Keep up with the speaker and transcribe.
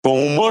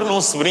humor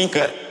não se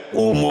brinca.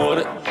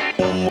 Humor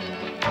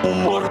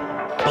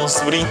não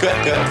se brinca.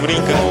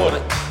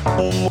 Humor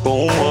com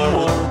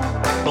humor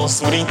não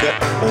se brinca.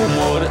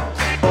 Humor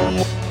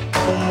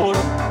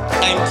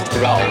em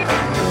Portugal.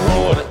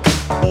 Humor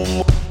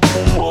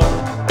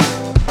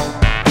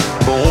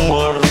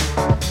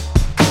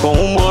com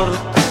humor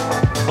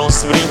não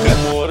se brinca.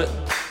 Humor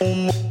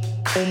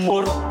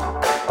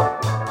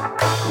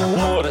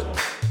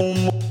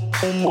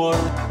com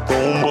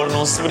humor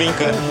não se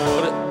brinca.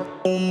 Humor.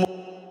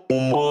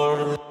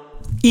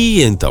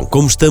 E então,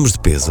 como estamos de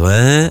peso,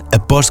 hein?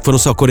 Aposto que foram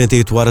só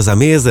 48 horas à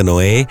mesa,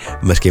 não é?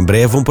 Mas que em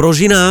breve vão para o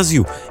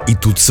ginásio e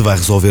tudo se vai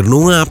resolver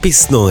num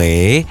ápice, não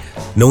é?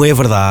 Não é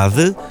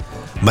verdade?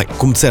 Bem,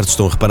 como de certo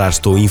estão a reparar,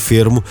 estou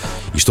enfermo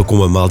e estou com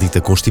uma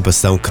maldita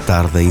constipação que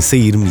tarda em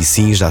sair-me. E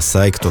sim, já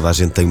sei que toda a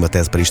gente tem uma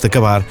tese para isto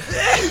acabar.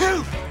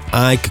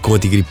 Ai, que com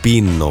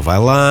antigripino não vai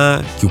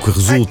lá, que o que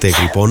resulta é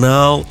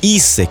griponal,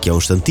 isso é que é um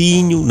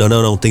instantinho,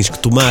 não, tens que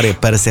tomar é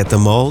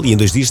paracetamol e em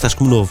 2 dias estás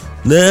como novo.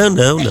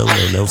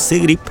 Não, ser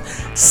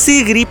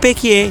gripe é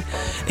que é.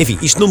 Enfim,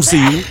 isto não me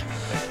saiu,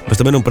 mas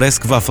também não parece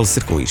que vá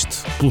falecer com isto,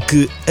 pelo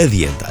que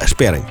adianta.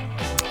 Esperem,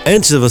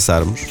 antes de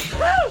avançarmos,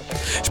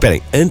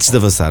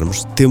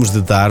 temos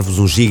de dar-vos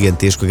um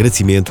gigantesco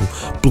agradecimento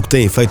pelo que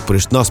têm feito por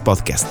este nosso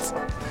podcast.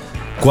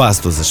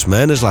 Quase todas as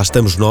semanas, lá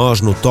estamos nós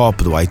no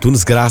top do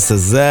iTunes,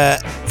 graças a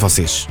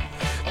vocês,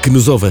 que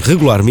nos ouvem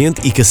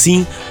regularmente e que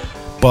assim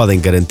podem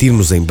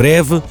garantir-nos em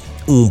breve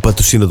um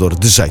patrocinador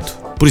de jeito.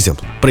 Por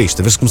exemplo, para isto,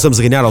 a ver se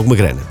começamos a ganhar alguma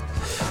grana.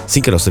 Sim,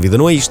 que a nossa vida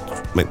não é isto,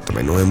 bem,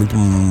 também não é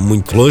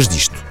muito longe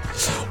disto.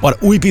 Ora,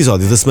 o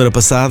episódio da semana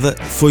passada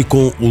foi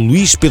com o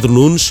Luís Pedro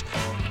Nunes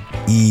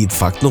e, de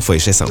facto, não foi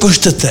exceção.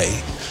 Constatei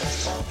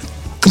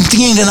que me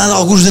tinha enganado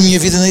alguns da minha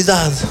vida na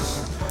idade.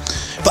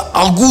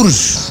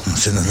 Alguns,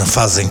 na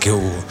fase em que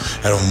eu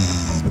era um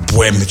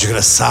boêmio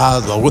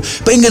desgraçado,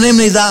 enganei-me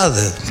na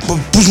idade,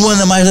 pus um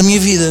ano a mais na minha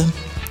vida.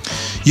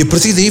 E a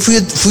partir daí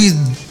fui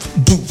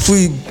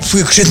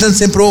acrescentando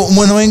sempre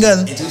um ano ao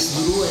engano. Então isso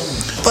durou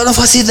anos? Não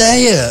faço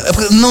ideia,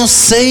 não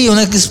sei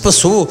onde é que isso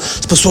passou.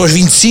 Se passou aos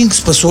 25,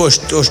 se passou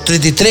aos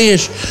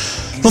 33,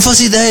 não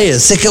faço ideia.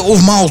 Sei que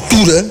houve uma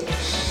altura.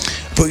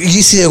 E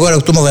isso agora que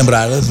estou-me a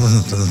lembrar,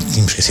 não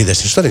tinha esquecido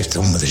desta história, isto é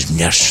uma das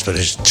milhares de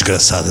histórias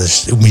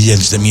desgraçadas,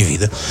 humilhantes da minha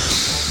vida,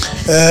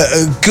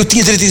 que eu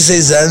tinha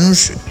 36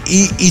 anos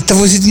e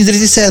talvez eu tinha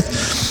 37.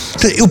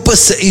 Eu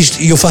passei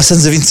isto, e eu faço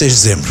anos a 26 de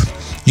dezembro,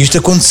 e isto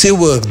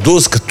aconteceu a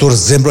 12, 14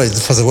 de dezembro,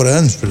 faz agora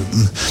anos,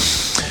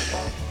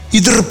 e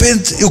de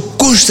repente eu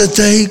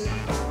constatei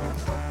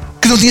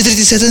que não tinha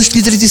 37 anos,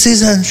 tinha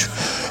 36 anos.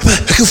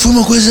 Aquilo foi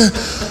uma coisa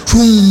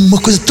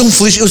tão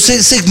feliz. Eu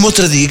sei que no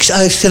outro dia, isto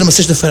era uma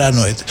sexta-feira à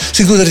noite,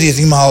 sei que no outro dia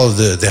tinha uma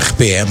aula de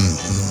RPM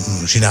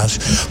no ginásio.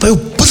 Eu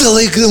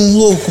pedalei que deu um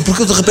louco,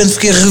 porque eu de repente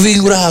fiquei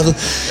revigorado.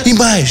 E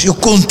mais, eu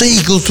contei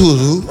aquilo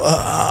tudo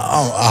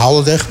à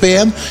aula de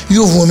RPM e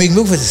houve um amigo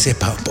meu que vai dizer: se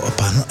calhar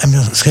é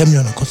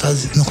melhor não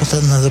contar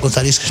nada a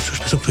contar isso, que as pessoas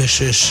pensam que tu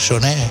és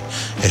choné,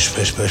 és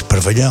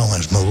parvalhão,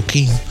 és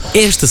maluquinho.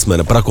 Esta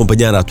semana, para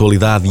acompanhar a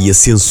atualidade e a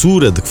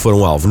censura de que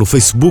foram alvo no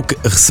Facebook,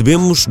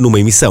 recebemos numa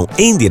emissão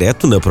em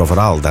direto na Prova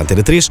Oral da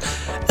Antena 3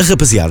 a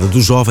rapaziada do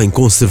Jovem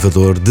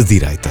Conservador de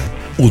Direita,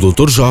 o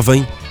Doutor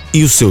Jovem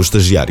e o seu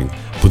estagiário.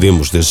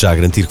 Podemos desde já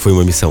garantir que foi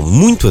uma emissão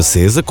muito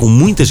acesa, com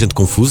muita gente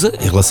confusa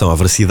em relação à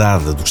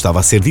veracidade do que estava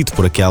a ser dito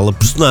por aquela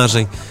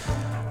personagem.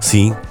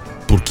 Sim,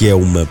 porque é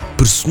uma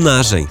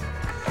personagem.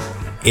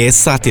 É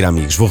sátira,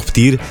 amigos. Vou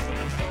repetir: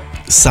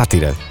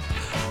 sátira.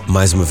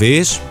 Mais uma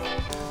vez,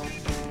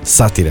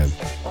 sátira.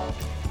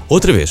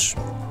 Outra vez,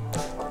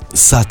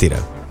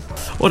 sátira.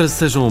 Ora,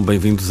 sejam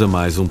bem-vindos a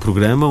mais um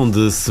programa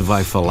onde se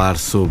vai falar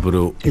sobre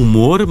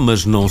humor,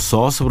 mas não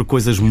só, sobre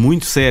coisas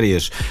muito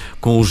sérias,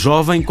 com o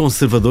Jovem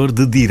Conservador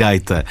de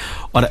Direita.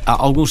 Ora,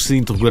 alguns se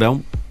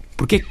interrogarão: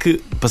 porque é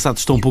que,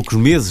 passados tão poucos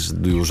meses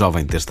do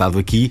Jovem ter estado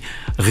aqui,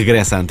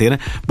 regressa à antena?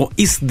 Bom,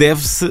 isso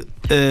deve-se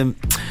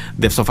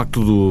ao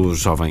facto do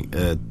Jovem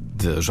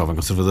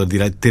Conservador de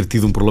Direita ter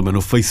tido um problema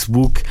no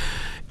Facebook.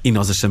 E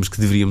nós achamos que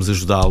deveríamos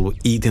ajudá-lo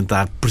e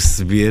tentar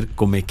perceber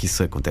como é que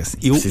isso acontece.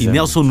 Eu e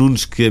Nelson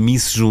Nunes, que a mim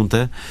se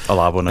junta.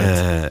 Olá, boa noite.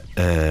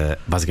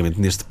 Basicamente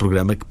neste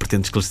programa que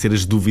pretende esclarecer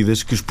as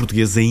dúvidas que os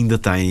portugueses ainda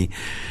têm.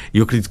 E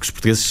eu acredito que os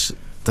portugueses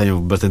tenham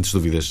bastantes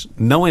dúvidas.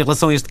 Não em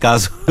relação a este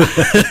caso.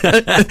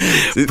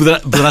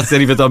 poderá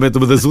ser eventualmente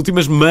uma das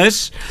últimas,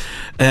 mas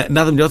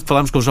nada melhor do que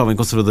falarmos com o Jovem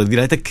Conservador de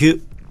Direita,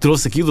 que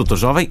trouxe aqui o Doutor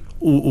Jovem,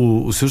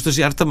 o seu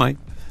estagiário também.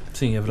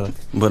 Sim, é verdade.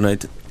 Boa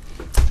noite.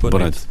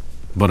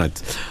 Boa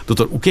noite.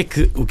 Doutor, o que é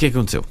que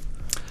aconteceu?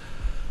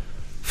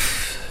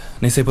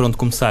 Nem sei por onde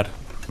começar.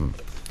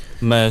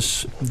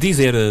 Mas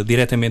dizer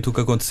diretamente o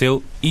que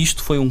aconteceu,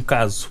 isto foi um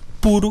caso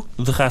puro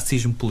de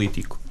racismo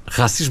político.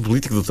 Racismo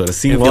político, doutor?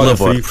 Assim,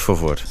 elabore, por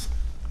favor.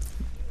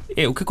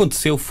 O que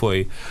aconteceu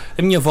foi...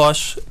 A minha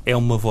voz é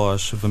uma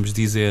voz, vamos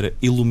dizer,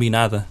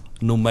 iluminada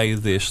no meio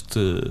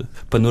deste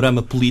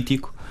panorama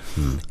político.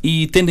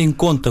 E tendo em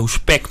conta o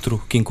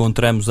espectro que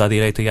encontramos à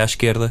direita e à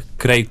esquerda,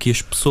 creio que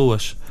as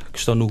pessoas que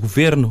estão no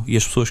governo e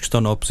as pessoas que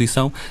estão na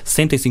oposição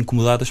sentem-se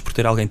incomodadas por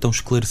ter alguém tão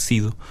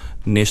esclarecido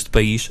neste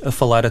país a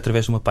falar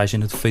através de uma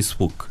página de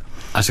Facebook.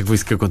 Acha que foi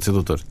isso que aconteceu,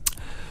 doutor?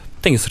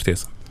 Tenho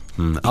certeza.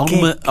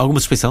 Alguma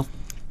suspeição?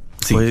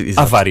 Sim,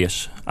 há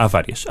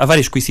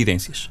várias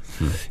coincidências.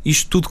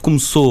 Isto tudo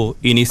começou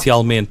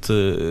inicialmente,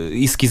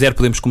 e se quiser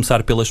podemos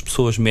começar pelas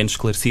pessoas menos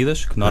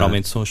esclarecidas, que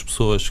normalmente são as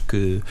pessoas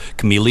que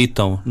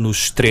militam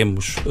nos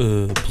extremos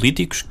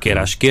políticos, quer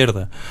à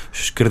esquerda, o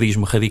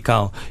esquerdismo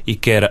radical, e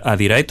quer à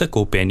direita,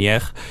 com o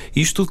PNR.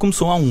 Isto tudo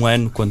começou há um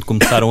ano, quando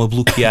começaram a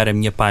bloquear a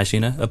minha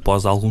página,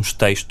 após alguns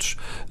textos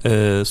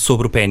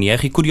sobre o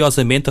PNR, e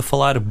curiosamente a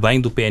falar bem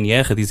do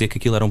PNR, a dizer que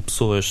aquilo eram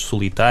pessoas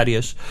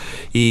solitárias,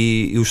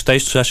 e os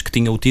textos acho que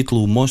tinham o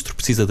título "O monstro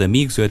precisa de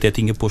amigos", eu até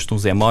tinha posto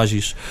uns emojis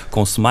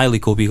com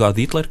smiley, com o bigode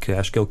de Hitler, que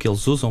acho que é o que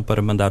eles usam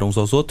para mandar uns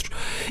aos outros,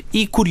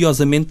 e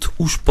curiosamente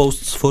os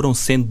posts foram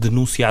sendo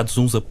denunciados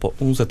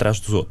uns atrás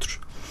dos outros.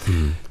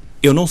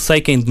 Eu não sei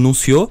quem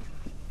denunciou,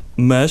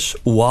 mas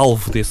o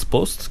alvo desse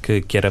post,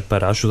 que era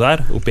para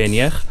ajudar o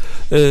PNR,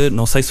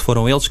 não sei se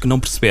foram eles que não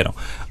perceberam.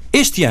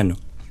 Este ano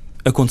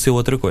aconteceu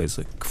outra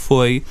coisa, que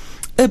foi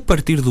a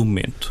partir do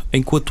momento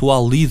em que o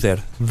atual líder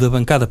da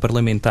bancada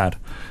parlamentar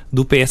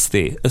do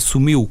PSD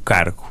assumiu o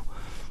cargo,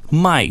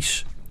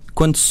 mais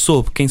quando se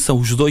soube quem são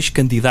os dois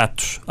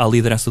candidatos à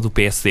liderança do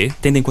PSD,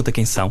 tendo em conta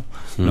quem são,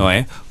 não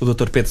é? O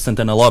Dr. Pedro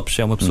Santana Lopes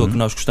é uma pessoa que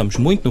nós gostamos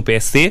muito no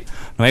PSD,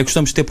 não é?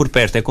 Gostamos de ter por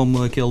perto, é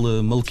como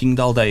aquele maluquinho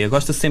da aldeia,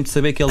 gosta sempre de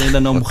saber que ele ainda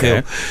não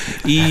morreu.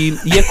 E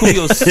é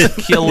curioso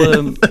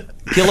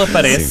que ele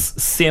aparece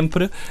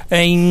sempre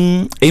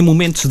em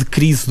momentos de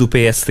crise do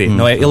PSD,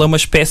 não é? Ele é uma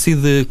espécie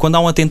de... Quando há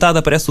um atentado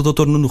aparece o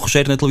Dr. Nuno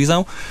Rogério na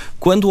televisão,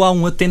 quando há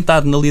um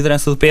atentado na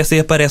liderança do PSD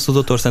aparece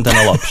o Dr.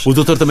 Santana Lopes. O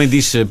doutor também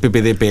diz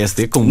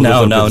PPD-PSD como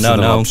não,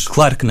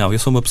 claro que não, eu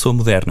sou uma pessoa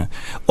moderna.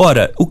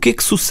 Ora, o que é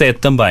que sucede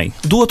também?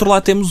 Do outro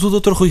lado temos o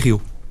Dr. Rui Rio.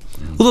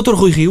 O Dr.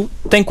 Rui Rio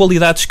tem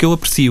qualidades que eu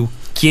aprecio,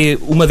 que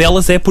uma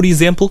delas é, por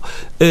exemplo...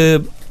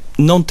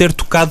 não ter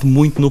tocado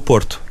muito no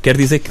Porto. Quer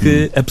dizer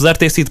que, apesar de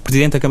ter sido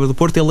Presidente da Câmara do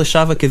Porto, ele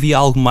achava que havia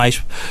algo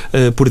mais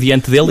por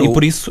diante dele e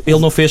por isso ele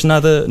não fez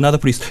nada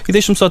por isso. E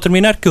deixa-me só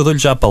terminar, que eu dou-lhe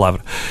já a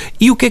palavra.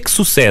 E o que é que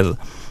sucede?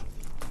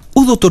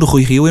 O Dr.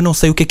 Rui Rio, eu não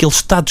sei o que é que ele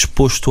está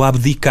disposto a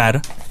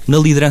abdicar na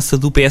liderança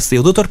do PSD.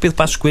 O Dr. Pedro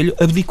Passos Coelho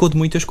abdicou de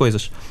muitas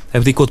coisas.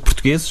 Abdicou de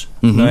portugueses,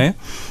 não é?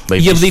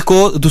 Bem, e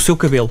abdicou do seu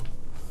cabelo.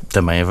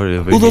 Também é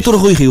o Dr.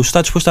 Rui Rio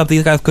está disposto a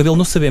abdicar do cabelo?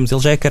 Não sabemos,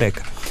 ele já é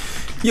careca.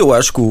 E eu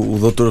acho que o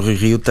Dr. Rui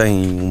Rio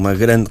tem uma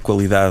grande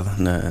qualidade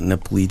na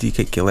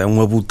política, que ele é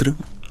um abutre,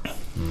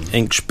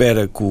 em que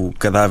espera que o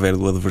cadáver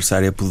do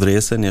adversário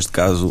apodreça, neste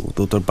caso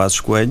o Dr.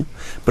 Passos Coelho,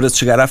 para se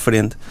chegar à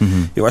frente.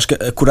 Eu acho que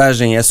a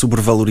coragem é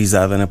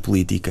sobrevalorizada na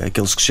política.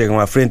 Aqueles que chegam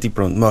à frente e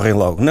pronto, morrem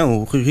logo. Não,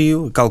 o Rui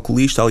Rio,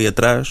 calculista ali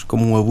atrás,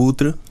 como um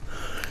abutre.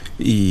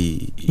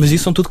 Mas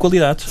isso são tudo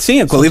qualidades.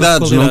 Sim,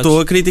 qualidades, não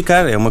estou a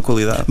criticar, é uma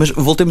qualidade. Mas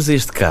voltemos a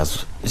este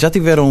caso. Já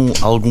tiveram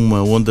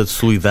alguma onda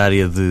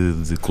solidária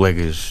de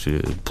colegas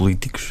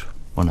políticos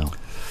ou não?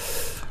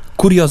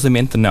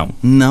 Curiosamente não.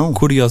 Não?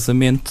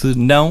 Curiosamente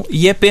não.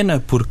 E é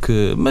pena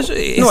porque... Mas,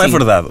 não é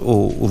verdade.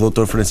 O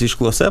Dr.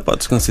 Francisco Louçã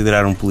pode-se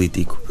considerar um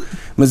político.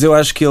 Mas eu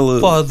acho que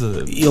ele... Pode.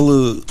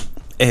 Ele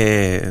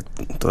é...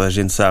 Toda a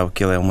gente sabe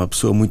que ele é uma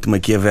pessoa muito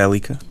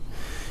maquiavélica.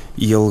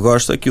 E ele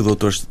gosta que o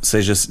doutor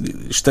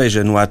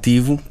esteja no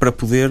ativo para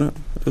poder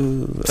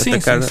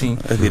atacar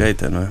a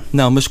direita, não é?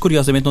 Não, mas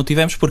curiosamente não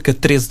tivemos, porque a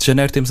 13 de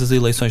janeiro temos as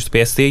eleições do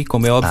PSD e,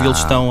 como é óbvio, eles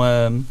estão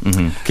a...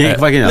 Quem é que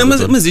vai ganhar?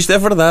 Não, mas isto é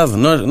verdade.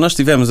 Nós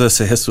tivemos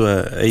acesso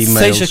a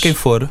e-mails seja quem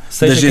for,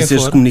 de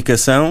agências de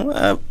comunicação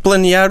a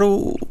planear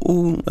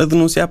a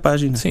denúncia à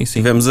página. Sim.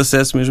 Tivemos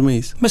acesso mesmo a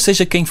isso. Mas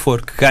seja quem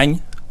for que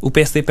ganhe, o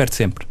PSD perde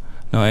sempre,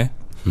 não é?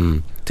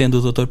 Tendo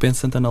o Dr. Pedro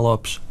Santana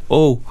Lopes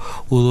ou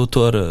o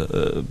Dr.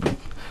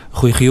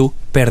 Rui Rio,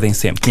 perdem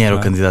sempre. Quem era o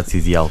candidato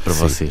ideal para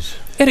vocês?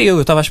 Era eu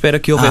estava à espera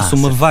que houvesse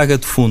uma vaga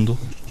de fundo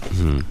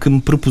que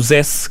me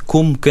propusesse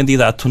como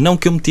candidato. Não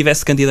que eu me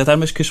tivesse candidatar,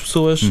 mas que as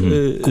pessoas...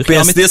 que o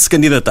PSD se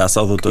candidatasse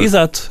ao doutor.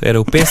 Exato,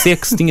 era o PSD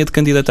que se tinha de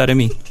candidatar a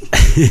mim.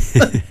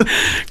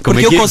 Como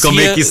é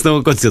que isso não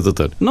aconteceu,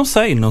 doutor? Não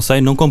sei,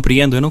 não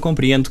compreendo. Eu não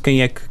compreendo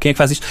quem é que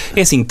faz isto.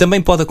 É assim,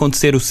 também pode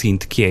acontecer o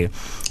seguinte, que é...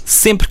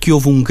 Sempre que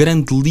houve um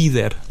grande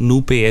líder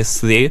no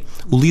PSD,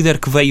 o líder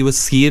que veio a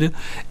seguir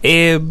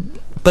é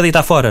para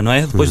deitar fora, não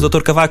é? Depois do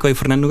Dr. Cavaco veio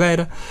Fernando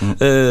Nogueira,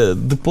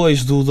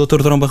 depois do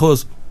Dr. Durão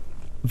Barroso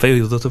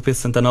veio o Dr. Pedro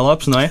Santana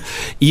Lopes, não é?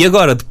 E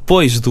agora,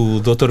 depois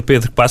do Dr.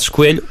 Pedro Passos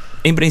Coelho,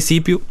 em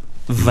princípio,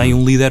 vem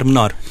um líder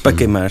menor. Para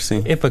queimar,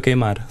 sim. É para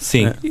queimar,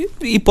 sim. É.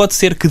 E pode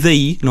ser que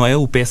daí, não é?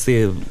 O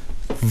PSD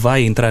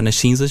vai entrar nas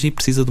cinzas e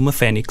precisa de uma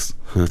fênix.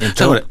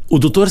 Então, agora, o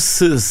doutor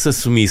se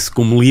assumisse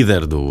como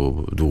líder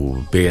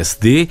do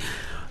PSD,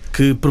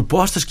 que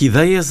propostas, que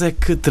ideias é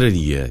que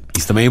traria?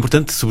 Isso também é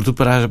importante, sobretudo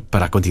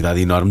para a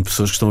quantidade enorme de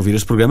pessoas que estão a ouvir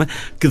este programa,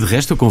 que de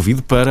resto eu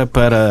convido para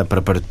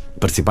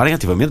participarem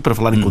ativamente, para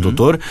falarem com o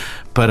doutor,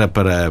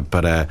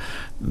 para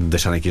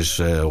deixarem aqui as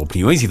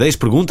opiniões, ideias,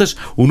 perguntas.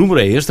 O número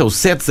é este, é o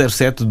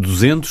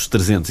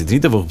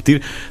 707-200-330. Vou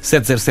repetir,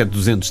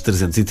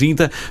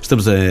 707-200-330.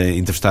 Estamos a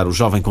entrevistar o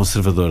jovem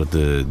conservador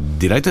de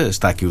direita.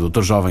 Está aqui o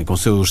Dr. Jovem com o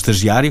seu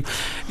estagiário.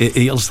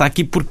 Ele está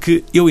aqui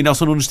porque eu e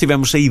Nelson Nunes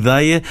tivemos a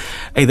ideia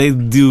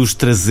de os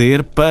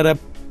trazer para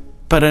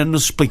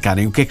nos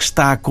explicarem o que é que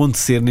está a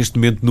acontecer neste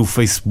momento no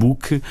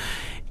Facebook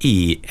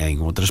e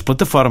em outras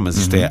plataformas.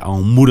 Isto é, há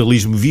um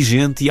moralismo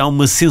vigente e há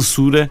uma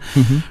censura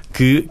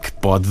que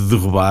pode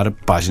derrubar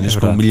páginas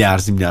com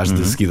milhares e milhares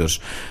de seguidores.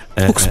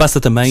 O que se passa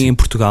também em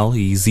Portugal,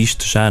 e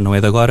existe já, não é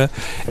de agora,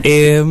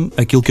 é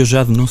aquilo que eu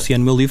já denunciei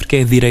no meu livro, que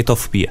é a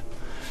direitofobia.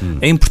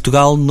 Em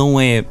Portugal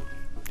não é,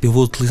 eu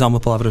vou utilizar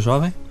uma palavra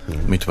jovem,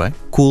 muito bem,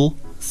 cool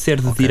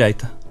ser de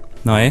direita,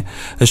 não é?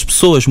 As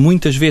pessoas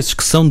muitas vezes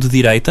que são de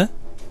direita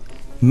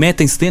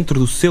metem-se dentro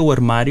do seu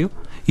armário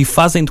e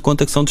fazem de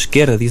conta que são de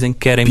esquerda. Dizem que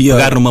querem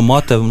pegar numa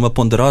moto, numa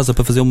ponderosa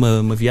para fazer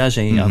uma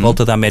viagem à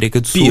volta da América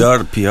do Sul.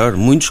 Pior.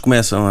 Muitos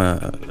começam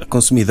a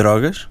consumir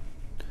drogas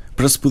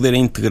para se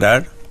poderem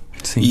integrar.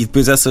 Sim. E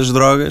depois essas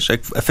drogas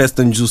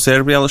afetam-lhes o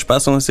cérebro e elas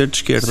passam a ser de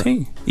esquerda.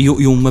 Sim. E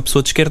uma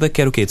pessoa de esquerda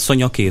quer o quê?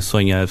 Sonha o quê?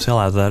 Sonha, sei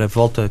lá, dar a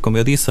volta, como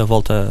eu disse, a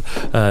volta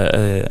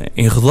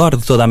em redor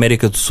de toda a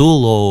América do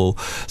Sul, ou,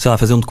 sei lá,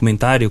 fazer um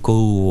documentário com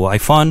o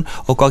iPhone,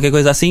 ou qualquer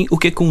coisa assim. O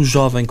que é que um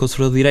jovem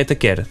conservador de direita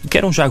quer?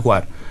 Quer um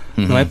Jaguar.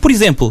 Não é? Por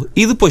exemplo,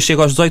 e depois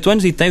chega aos 18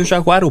 anos e tem o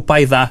Jaguar, o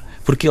pai dá,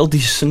 porque ele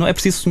diz, não é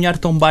preciso sonhar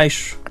tão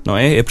baixo, não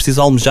é? É preciso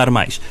almejar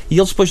mais. E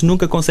eles depois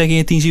nunca conseguem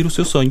atingir o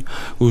seu sonho.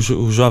 Os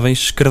jovens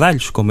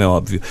esquerdalhos, como é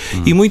óbvio.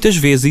 E muitas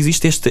vezes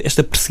existe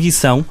esta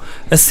perseguição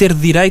a ser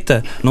de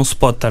direita. Não se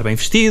pode estar bem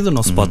vestido,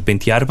 não se pode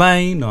pentear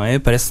bem, não é?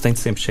 Parece que tem de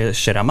sempre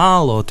cheirar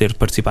mal ou ter de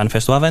participar no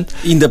Festa do Avante.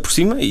 Ainda por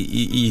cima,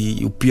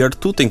 e o pior de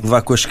tudo, tem que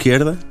levar com a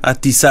esquerda a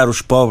atiçar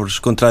os pobres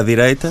contra a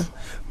direita,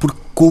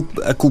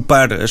 a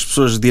culpar as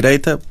pessoas de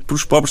direita por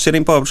os pobres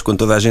serem pobres, quando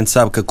toda a gente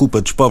sabe que a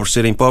culpa dos pobres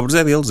serem pobres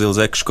é deles, eles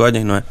é que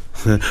escolhem, não é?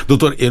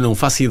 Doutor, eu não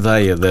faço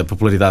ideia da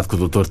popularidade que o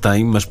doutor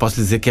tem, mas posso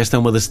lhe dizer que esta é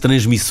uma das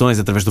transmissões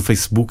através do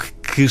Facebook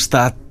que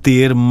está a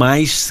ter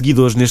mais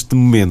seguidores neste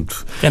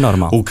momento. É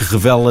normal. O que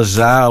revela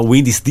já o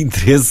índice de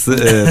interesse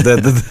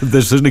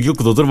das pessoas naquilo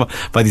que o doutor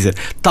vai dizer.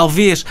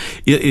 Talvez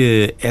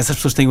essas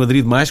pessoas tenham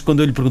aderido mais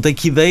quando eu lhe perguntei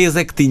que ideias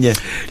é que tinha.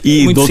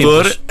 E o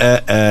doutor,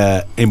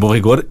 em bom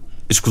rigor,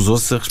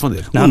 escusou-se a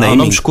responder. Não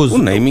me escuso. O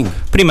naming.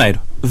 Primeiro,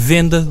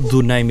 venda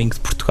do naming de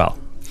Portugal.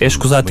 É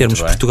escusado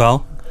termos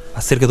Portugal há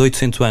cerca de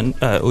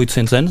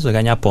 800 anos a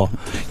ganhar pó.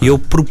 E eu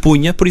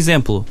propunha, por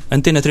exemplo,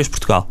 Antena 3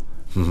 Portugal.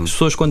 As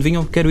pessoas quando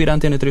vinham, quero ir à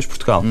Antena 3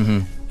 Portugal.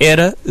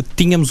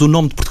 Tínhamos o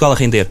nome de Portugal a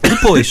render.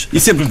 Depois... E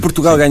sempre que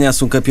Portugal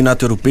ganhasse um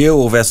campeonato europeu,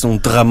 houvesse um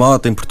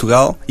terremoto em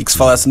Portugal e que se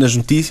falasse nas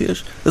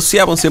notícias,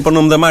 associavam sempre ao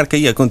nome da marca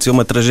e aconteceu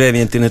uma tragédia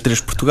em Antena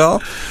 3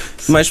 Portugal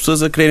e mais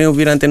pessoas a quererem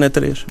ouvir a Antena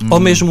 3. Ou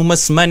mesmo uma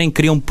semana em que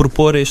queriam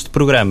propor este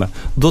programa.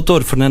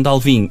 Dr. Fernando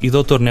Alvim e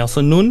Dr.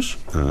 Nelson Nunes,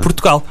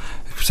 Portugal.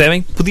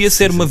 Percebem? Podia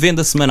ser uma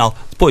venda semanal.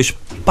 Depois,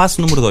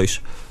 passo número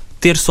 2.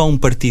 Ter só um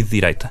partido de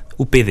direita.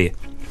 O PD.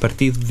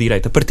 Partido de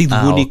direita, partido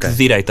único de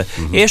direita.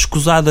 É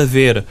escusado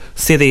haver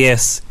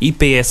CDS e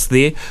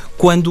PSD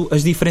quando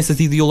as diferenças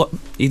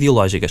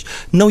ideológicas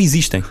não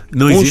existem.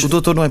 O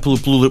doutor não é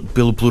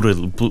pelo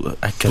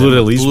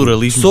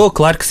pluralismo? Sou,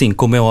 claro que sim,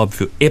 como é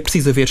óbvio. É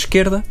preciso haver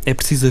esquerda, é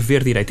preciso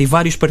haver direita. E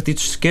vários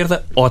partidos de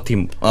esquerda,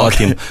 ótimo. Claro.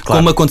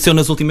 Como aconteceu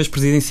nas últimas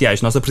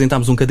presidenciais. Nós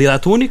apresentámos um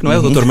candidato único, não é?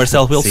 O Dr.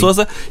 Marcelo Rebelo de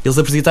Sousa. Eles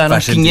apresentaram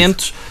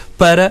 500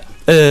 para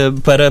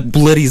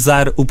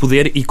polarizar o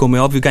poder e, como é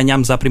óbvio,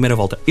 ganhámos à primeira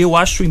volta. Eu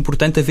acho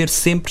importante haver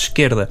sempre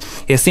esquerda.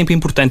 É sempre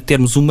importante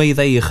termos uma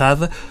ideia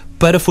errada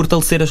para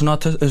fortalecer as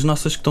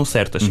nossas que estão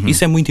certas.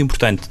 Isso é muito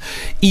importante.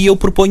 E eu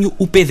proponho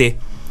o PD.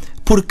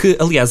 Porque,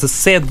 aliás, a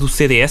sede do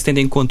CDS, tendo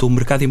em conta o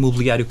mercado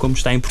imobiliário como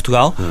está em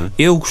Portugal,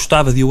 eu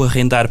gostava de o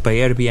arrendar para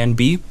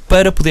Airbnb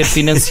para poder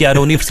financiar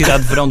a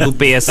Universidade de Verão do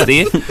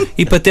PSD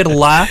e para ter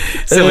lá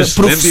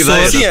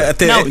professores.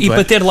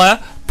 Para ter lá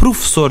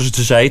professores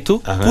de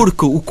jeito,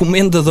 porque o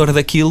comendador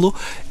daquilo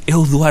é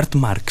o Duarte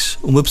Marques,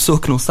 uma pessoa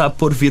que não sabe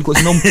pôr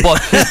vírgulas, não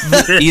pode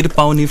ir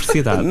para a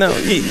universidade. Não,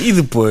 e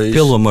depois...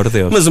 Pelo amor de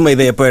Deus. Mas uma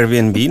ideia para o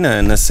Airbnb,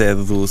 na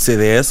sede do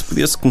CDS,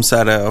 podia-se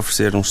começar a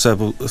oferecer uns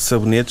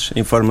sabonetes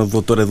em forma de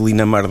doutora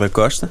Adelina Mar da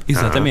Costa.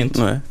 Exatamente.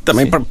 Não é?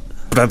 Também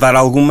para dar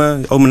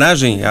alguma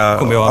homenagem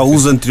ao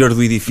uso anterior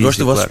do edifício. Gosto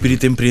do vosso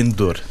espírito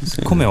empreendedor.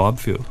 Sim. Como é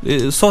óbvio.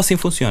 Só assim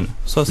funciona.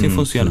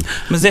 Funciona.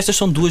 Mas estas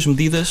são duas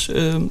medidas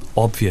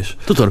óbvias.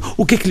 Doutor,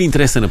 o que é que lhe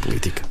interessa na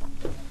política?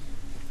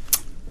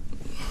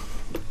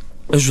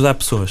 Ajudar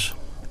pessoas.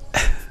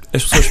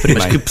 As pessoas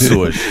primeiro. Mas que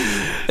pessoas?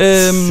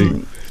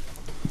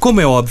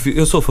 Como é óbvio,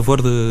 eu sou a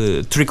favor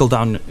de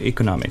trickle-down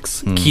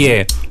economics, que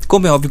é,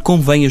 como é óbvio,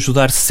 convém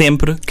ajudar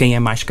sempre quem é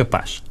mais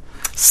capaz.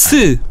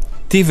 Se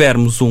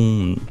tivermos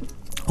um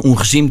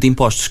regime de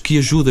impostos que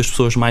ajuda as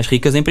pessoas mais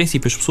ricas, em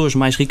princípio as pessoas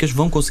mais ricas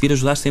vão conseguir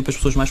ajudar sempre as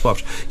pessoas mais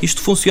pobres.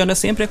 Isto funciona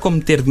sempre, é como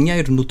meter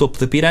dinheiro no topo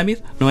da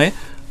pirâmide, não é?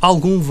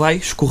 Algum vai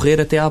escorrer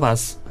até à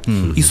base.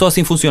 E só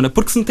assim funciona,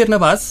 porque se meter na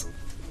base,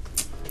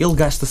 ele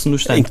gasta-se no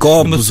instante. Em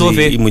copos pessoa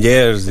vê, e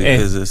mulheres e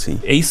coisas assim.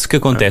 é isso que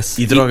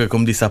acontece. E droga,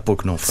 como disse há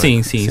pouco, não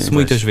foi? Sim, isso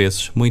muitas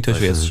vezes.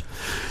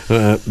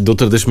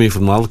 Doutor, deixe-me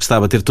informá-lo que está a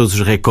bater todos os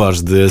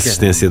recordes de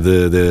assistência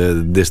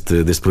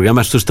deste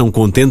programa. As pessoas estão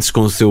contentes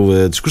com o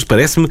seu discurso,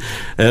 parece-me.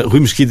 Rui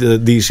Mesquita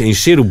diz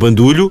encher o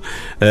bandulho.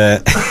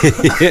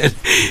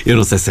 Eu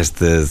não sei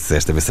se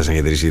esta mensagem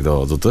é dirigida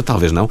ao doutor,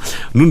 talvez não.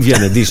 Nuno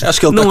Viana diz... Acho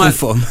que ele está com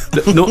fome.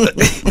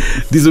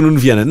 Diz o Nuno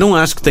Viana, não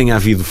acho que tenha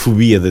havido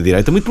fobia da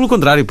direita, muito pelo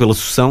contrário, pela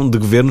sucessão de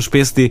governos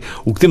PSD.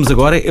 O que temos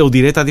agora é o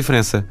direito à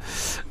diferença.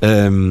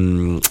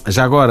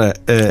 Já agora...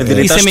 a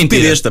direita isso à é mentira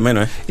estupidez também,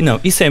 não é? Não,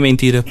 isso é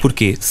mentira.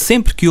 Porquê?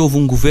 Sempre que houve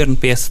um governo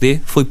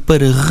PSD foi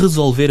para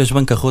resolver as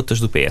bancarrotas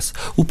do PS.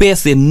 O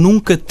PSD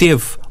nunca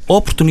teve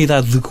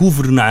oportunidade de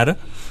governar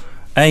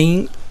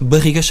em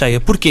barriga cheia.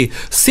 Porquê?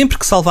 Sempre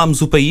que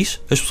salvámos o país,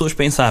 as pessoas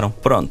pensaram,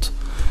 pronto,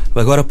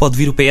 agora pode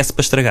vir o PS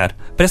para estragar.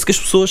 Parece que as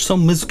pessoas são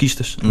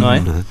masoquistas, não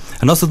é?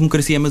 A nossa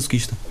democracia é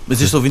masoquista.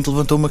 Mas este ouvinte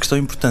levantou uma questão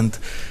importante.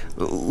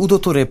 O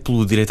doutor é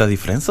pelo direito à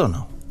diferença ou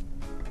não?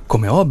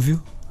 Como é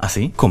óbvio. Ah,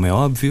 sim? Como é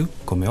óbvio,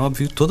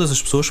 todas as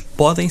pessoas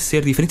podem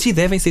ser diferentes e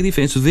devem ser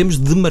diferentes. Devemos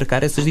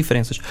demarcar essas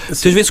diferenças.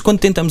 Muitas vezes, quando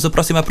tentamos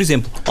aproximar, por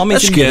exemplo,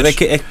 homens e mulheres...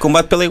 é que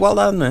combate pela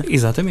igualdade, não é?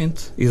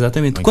 Exatamente.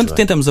 Quando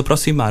tentamos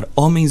aproximar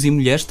homens e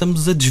mulheres,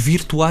 estamos a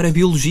desvirtuar a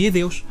biologia e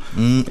Deus.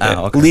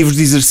 Okay. Livros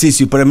de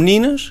exercício para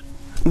meninas,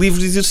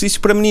 livros de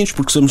exercício para meninos,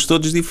 porque somos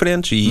todos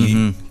diferentes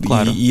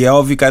claro. e é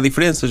óbvio que há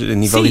diferenças a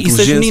nível de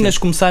inteligência. E se as meninas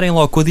começarem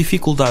logo com a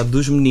dificuldade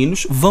dos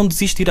meninos, vão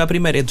desistir à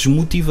primeira. É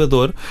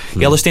desmotivador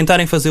elas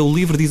tentarem fazer o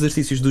livro de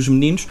exercícios dos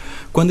meninos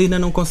quando ainda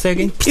não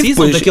conseguem,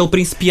 precisam daquele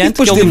principiante. E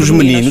depois que é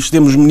o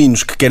temos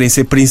meninos que querem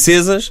ser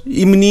princesas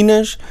e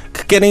meninas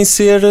que querem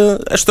ser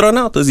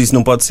astronautas. Isso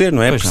não pode ser,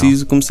 não é? É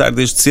preciso começar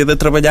desde cedo a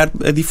trabalhar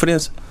a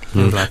diferença.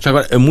 Já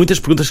agora, muitas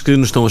perguntas que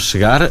nos estão a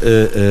chegar.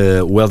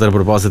 O Hélder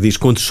Barbosa diz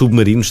quantos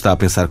submarinos está a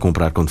pensar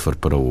comprar quando for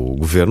para o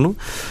governo?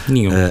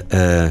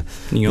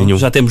 Nenhum.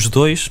 Já temos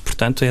 2,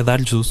 portanto é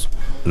dar-lhes uso.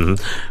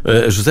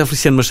 José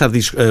Feliciano Machado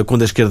diz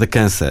quando a esquerda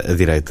cansa, a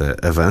direita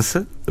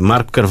avança.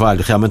 Marco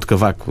Carvalho, realmente o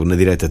Cavaco na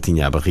direita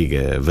tinha a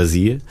barriga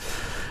vazia.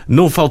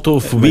 Não faltou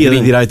fobia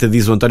da direita,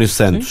 diz o António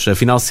Santos.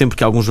 Afinal, sempre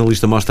que algum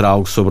jornalista mostra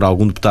algo sobre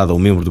algum deputado ou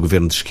membro do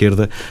governo de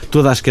esquerda,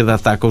 toda a esquerda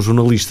ataca os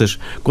jornalistas.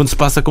 Quando se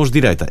passa com os de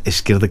direita, a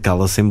esquerda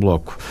cala-se em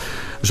bloco.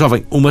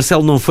 Jovem, o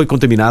Marcelo não foi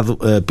contaminado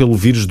pelo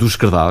vírus do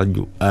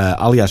escardalho.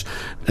 Aliás,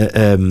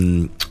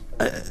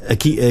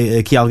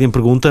 aqui alguém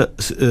pergunta,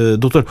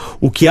 doutor,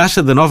 o que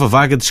acha da nova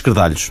vaga de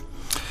escardalhos?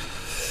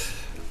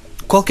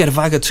 Qualquer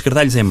vaga de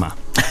escardalhos é má.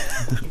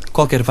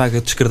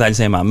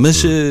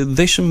 Mas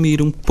deixa-me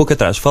ir um pouco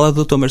atrás. Falar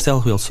do Dr. Marcelo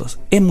Rebelo de Sousa.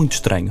 É muito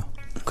estranho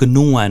que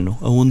num ano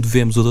onde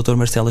vemos o Dr.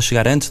 Marcelo a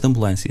chegar antes de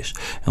ambulâncias,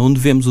 onde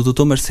vemos o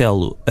Dr.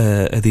 Marcelo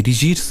a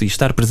dirigir-se e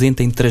estar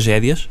presente em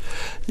tragédias,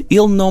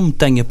 ele não me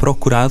tenha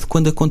procurado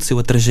quando aconteceu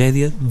a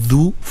tragédia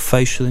do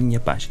fecho da minha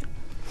página.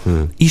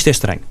 Isto é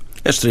estranho.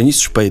 É estranho e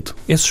suspeito.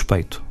 É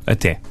suspeito,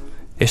 até.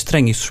 É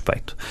estranho e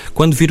suspeito.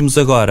 Quando virmos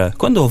agora,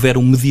 quando houver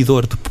um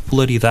medidor de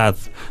popularidade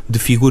de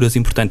figuras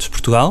importantes de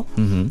Portugal,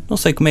 não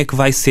sei como é que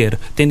vai ser,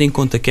 tendo em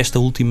conta que esta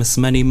última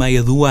semana e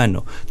meia do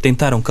ano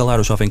tentaram calar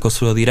o jovem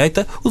conservador de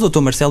direita, o Dr.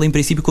 Marcelo em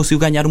princípio conseguiu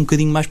ganhar um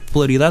bocadinho mais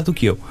popularidade do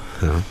que eu.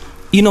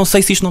 E não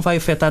sei se isto não vai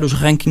afetar os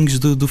rankings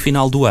do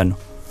final do ano.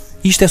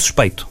 Isto é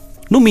suspeito.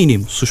 No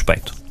mínimo,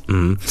 suspeito.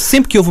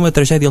 Sempre que houve uma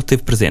tragédia ele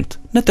esteve presente.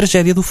 Na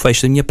tragédia do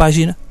fecho da minha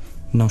página,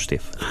 não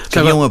esteve.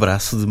 Queria um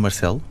abraço de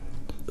Marcelo?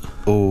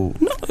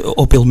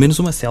 Ou pelo menos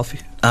uma selfie.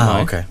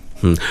 Ok.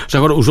 Já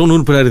agora, o João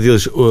Nuno Pereira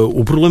diz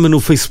o problema no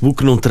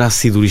Facebook não terá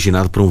sido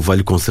originado por um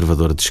velho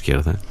conservador de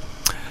esquerda?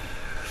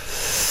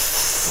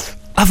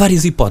 Há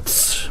várias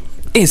hipóteses.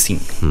 É assim.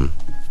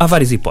 Há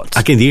várias hipóteses.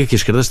 Há quem diga que a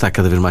esquerda está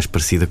cada vez mais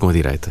parecida com a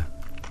direita.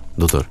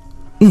 Doutor?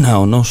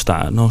 Não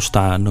está.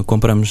 Não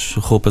compramos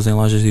roupas em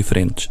lojas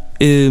diferentes.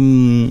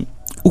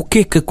 O que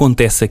é que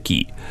acontece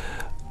aqui?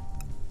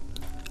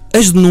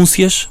 As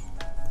denúncias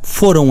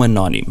foram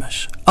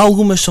anónimas.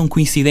 Algumas são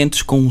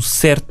coincidentes com um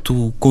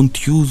certo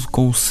conteúdo,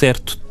 com um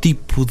certo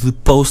tipo de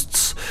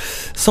posts.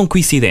 São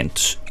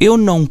coincidentes. Eu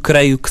não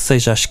creio que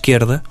seja a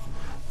esquerda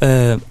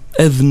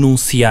a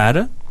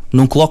denunciar.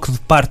 Não coloco de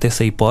parte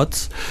essa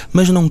hipótese,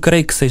 mas não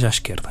creio que seja a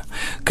esquerda.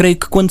 Creio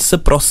que quando se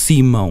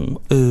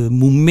aproximam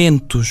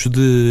momentos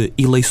de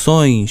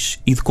eleições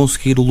e de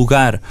conseguir o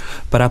lugar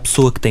para a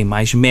pessoa que tem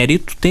mais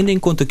mérito, tendo em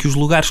conta que os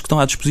lugares que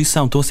estão à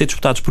disposição estão a ser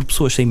disputados por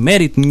pessoas sem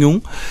mérito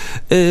nenhum,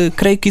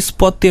 creio que isso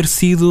pode ter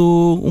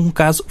sido um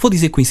caso, vou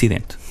dizer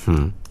coincidente.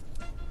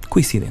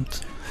 Coincidente.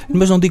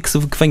 Mas não digo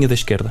que venha da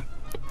esquerda.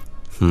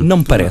 Não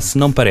me parece.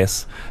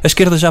 A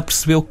esquerda já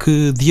percebeu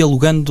que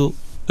dialogando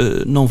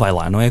não vai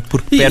lá, não é?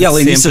 Porque perde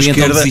sempre disso, e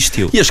então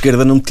desistiu. E a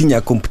esquerda não tinha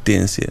a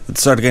competência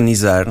de se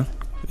organizar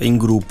em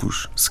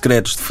grupos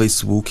secretos de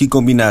Facebook e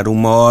combinar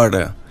uma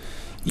hora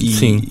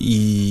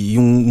e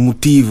um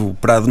motivo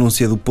para a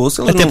denúncia do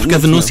Poço. Até porque a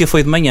denúncia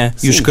foi de manhã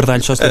e os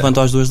escardalhos só se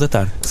levantam às 2 da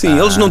tarde. Sim,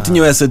 eles não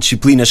tinham essa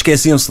disciplina,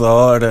 esqueciam-se da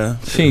hora.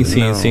 Sim.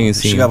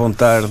 Chegavam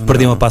tarde.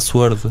 Perdiam a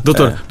password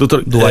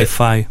Doutor, do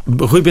Wi-Fi.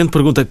 Rui Bento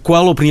pergunta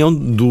qual a opinião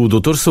do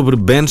doutor sobre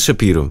Ben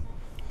Shapiro?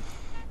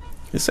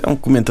 Esse é um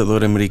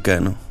comentador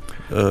americano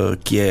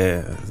que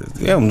é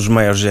um dos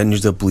maiores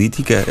génios da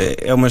política.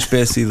 É uma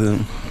espécie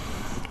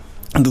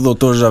de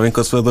doutor jovem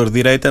conservador de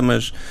direita,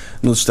 mas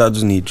nos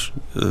Estados Unidos.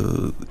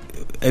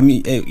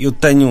 Eu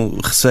tenho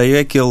receio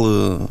é que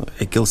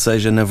ele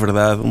seja, na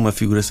verdade, uma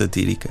figura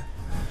satírica.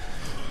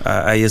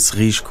 Há esse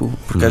risco,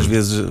 porque às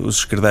vezes os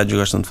esquerdalhos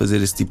gostam de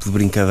fazer esse tipo de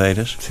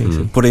brincadeiras,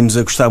 porém-nos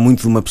a gostar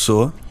muito de uma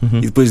pessoa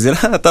e depois dizer,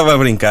 estava a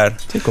brincar.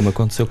 Sim, como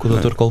aconteceu com o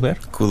Dr. Colbert.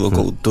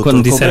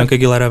 Quando disseram que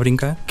aquilo era a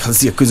brincar. Que ele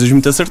dizia coisas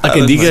muito acertadas. Há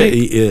quem diga,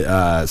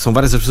 são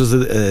várias as pessoas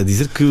a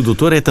dizer que o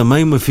doutor é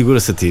também uma figura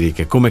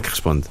satírica. Como é que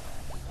responde?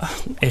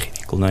 É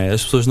ridículo, não é?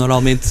 As pessoas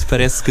normalmente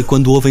parece que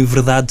quando ouvem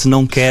verdades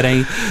não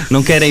querem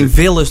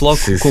vê-las logo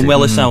como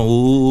elas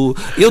são.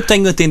 Eu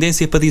tenho a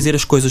tendência para dizer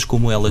as coisas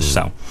como elas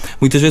são.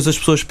 Muitas vezes as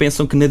pessoas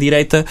pensam que na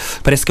direita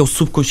parece que é o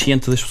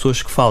subconsciente das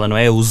pessoas que falam, não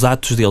é? Os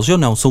atos deles. Eu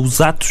não, são os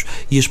atos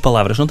e as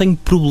palavras. Não tenho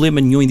problema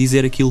nenhum em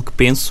dizer aquilo que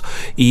penso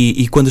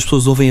e quando as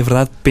pessoas ouvem a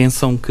verdade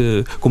pensam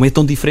que, como é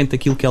tão diferente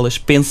daquilo que elas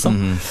pensam,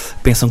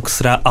 pensam que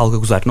será algo a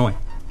gozar. Não é.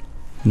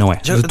 Não é,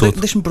 de todo.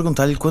 Deixa-me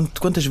perguntar-lhe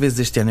quantas vezes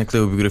este ano é que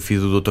leu a biografia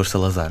do Dr.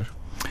 Salazar?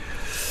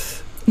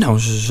 Não,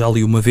 já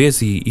li uma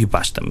vez e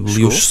basta-me.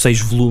 Li os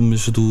 6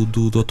 volumes do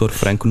Dr.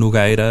 Franco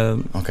Nogueira.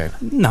 Ok.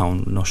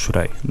 Não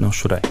chorei.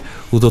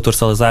 O Dr.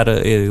 Salazar,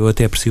 eu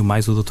até aprecio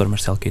mais o Dr.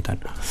 Marcelo Caetano.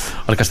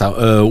 Ora, cá está.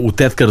 O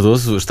Ted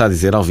Cardoso está a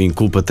dizer: Alvin,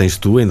 culpa tens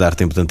tu em dar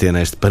tempo de antena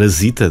a este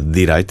parasita de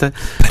direita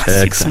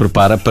que se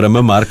prepara para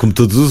mamar como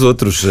todos os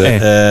outros.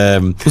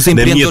 Os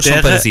empreendedores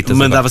são parasitas.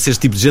 Mandava-se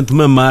este tipo de gente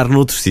mamar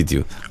noutro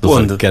sítio.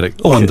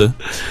 Onde?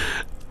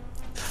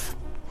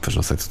 Pois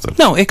não sei, doutor.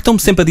 Não, é que estão-me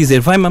sempre a dizer: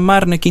 vai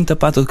mamar na quinta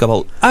pata do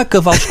cavalo. Há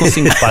cavalos com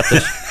 5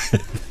 patas.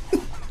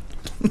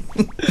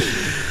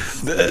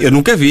 Eu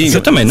nunca vi.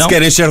 Eu também não. Se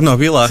querem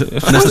Chernobyl lá.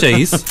 Mas é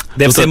isso.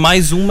 Deve ser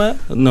mais uma,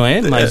 não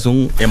é? Mais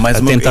um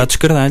atentado de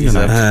escardalho,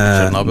 não é?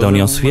 Da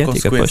União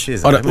Soviética, pois.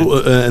 Ora,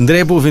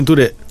 André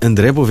Boaventura,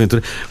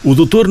 o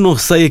doutor não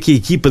receia que a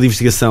equipa de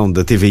investigação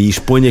da TVI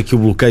exponha que o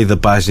bloqueio da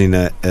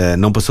página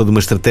não passou de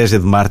uma estratégia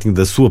de marketing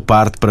da sua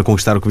parte para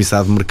conquistar o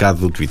cobiçado mercado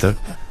do Twitter?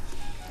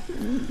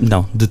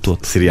 Não, de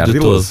todo. Seria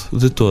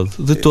de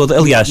todo.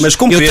 Aliás, mas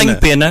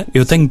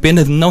eu tenho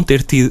pena de não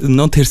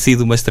ter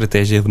sido uma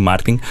estratégia de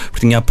marketing,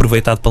 porque tinha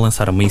aproveitado para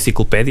lançar uma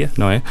enciclopédia,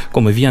 não é?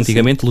 Como havia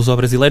antigamente,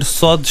 Luso-Brasileiro,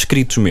 só de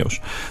escritos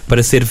meus,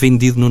 para ser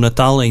vendido no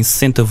Natal em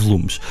 60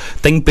 volumes.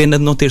 Tenho pena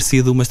de não ter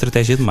sido uma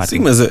estratégia de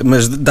marketing. Sim,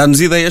 mas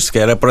dá-nos ideias, se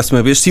quer, a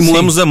próxima vez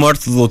simulamos a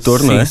morte do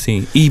doutor, não é?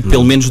 Sim, e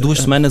pelo menos 2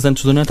 semanas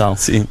antes do Natal.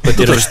 Sim. Para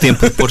termos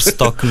tempo de pôr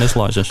stock nas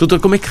lojas. Doutor,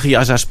 como é que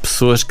reage às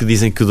pessoas que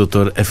dizem que o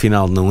doutor,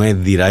 afinal, não é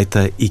de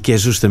direita e que é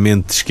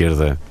justamente de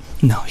esquerda?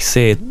 Não, isso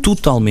é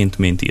totalmente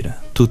mentira.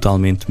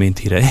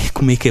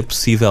 Como é que é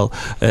possível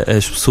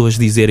as pessoas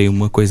dizerem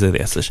uma coisa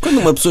dessas? Quando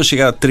uma pessoa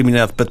chega a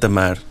determinado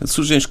patamar,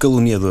 surgem os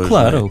caluniadores.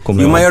 Claro,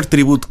 como e o maior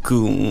tributo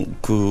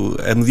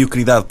que a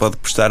mediocridade pode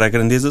prestar à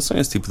grandeza são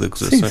esse tipo de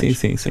acusações.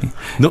 Sim.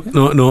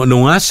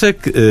 Não acha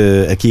que,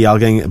 aqui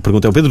alguém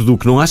pergunta, é o Pedro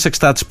Duque, não acha que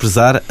está a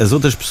desprezar as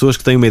outras pessoas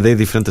que têm uma ideia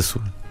diferente da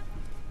sua?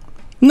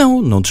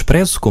 Não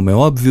desprezo, como é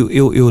óbvio.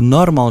 Eu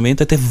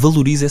normalmente até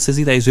valorizo essas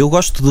ideias. Eu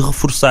gosto de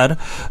reforçar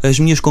as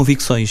minhas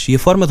convicções. E a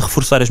forma de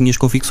reforçar as minhas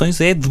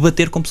convicções é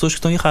debater com pessoas que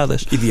estão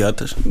erradas.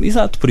 Idiotas.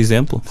 Exato, por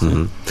exemplo.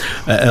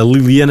 A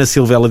Liliana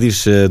Silva, ela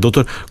diz: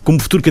 doutor,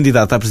 como futuro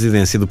candidato à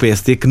presidência do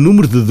PST, que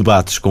número de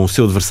debates com o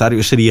seu adversário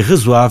acharia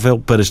razoável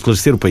para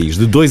esclarecer o país?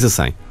 De 2 a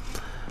 100?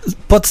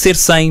 Pode ser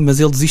 100, mas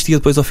ele desistia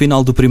depois ao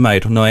final do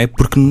primeiro, não é?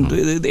 Porque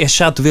é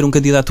chato ver um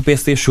candidato do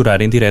PSD chorar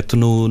em direto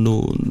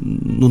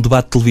num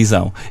debate de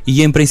televisão.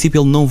 E em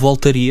princípio ele não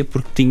voltaria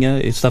porque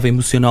estava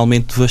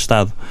emocionalmente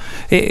devastado.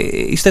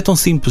 Isto é tão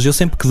simples. Eu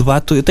sempre que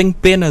debato, eu tenho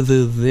pena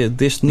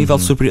deste nível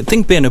de surpresa.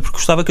 Tenho pena porque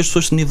gostava que as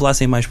pessoas se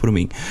nivelassem mais por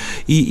mim.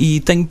 E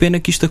tenho pena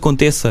que isto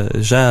aconteça.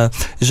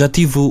 Já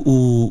tive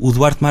o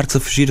Duarte Marques a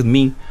fugir de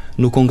mim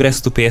no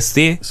congresso do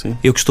PSD. Sim.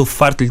 Eu que estou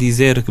farto de lhe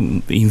dizer: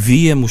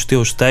 envia-me os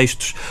teus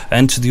textos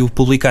antes de o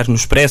publicar no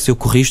Expresso, eu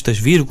corrijo-te as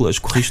vírgulas,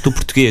 corrijo-te o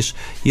português.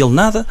 E ele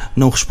nada,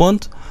 não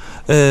responde.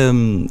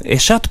 É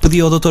chato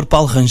pedir ao Dr.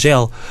 Paulo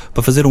Rangel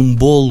para fazer um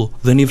bolo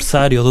de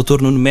aniversário ao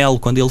Dr. Nuno Melo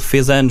quando ele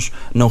fez anos,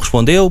 não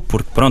respondeu,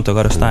 porque pronto,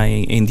 agora está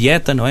em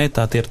dieta, não é?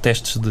 Está a ter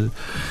testes de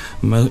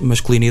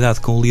masculinidade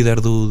com o líder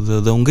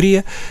da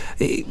Hungria.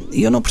 E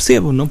eu não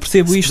percebo isto.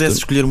 Se pudesse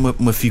escolher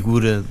uma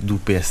figura do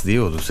PSD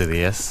ou do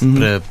CDS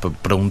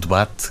para um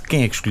debate,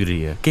 quem é que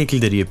escolheria? Quem é que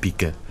lhe daria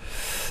pica?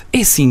 É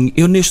assim,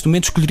 eu neste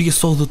momento escolheria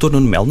só o Dr.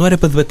 Nuno Melo. Não era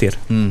para debater,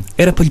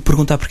 era para lhe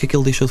perguntar porque é que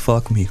ele deixou de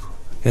falar comigo,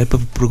 era para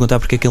perguntar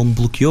porque é que ele me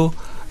bloqueou,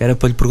 era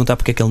para lhe perguntar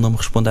porque é que ele não me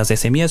responde às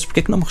SMS,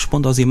 porque é que não me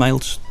responde aos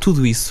e-mails,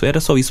 tudo isso, era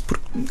só isso,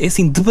 porque é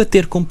assim,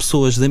 debater com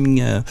pessoas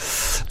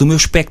do meu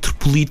espectro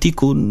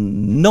político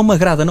não me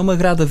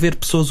agrada ver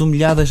pessoas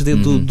humilhadas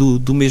dentro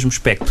do mesmo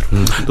espectro.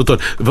 Doutor,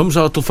 vamos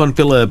ao telefone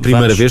pela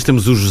primeira vez,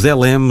 temos o José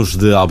Lemos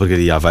de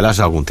Albergaria Avelha, há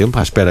já algum tempo,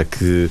 à espera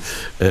de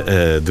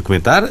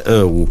comentar,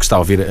 o que está a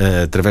ouvir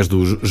através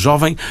do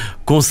Jovem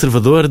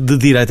Conservador de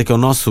Direita, que é o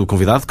nosso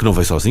convidado, que não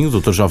veio sozinho, o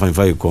doutor Jovem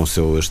veio com o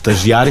seu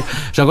estagiário.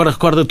 Já agora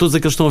recorda a todos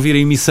aqueles que estão a ouvir a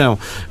emissão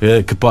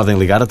que podem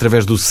ligar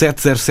através do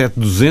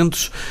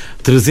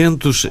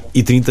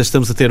 707-200-330.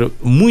 Estamos a ter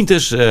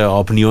muitas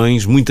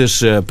opiniões,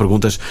 muitas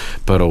perguntas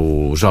para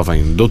o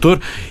jovem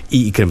doutor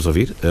e queremos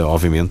ouvir,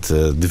 obviamente,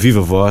 de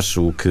viva voz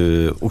o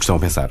que estão a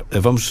pensar.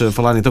 Vamos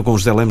falar então com o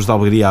José Lemos da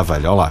Albergaria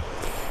Avelha. Olá.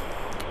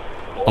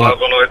 Olá,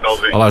 boa noite,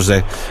 Alvin. Olá,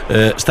 José.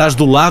 Estás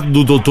do lado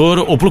do doutor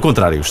ou, pelo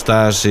contrário,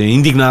 estás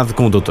indignado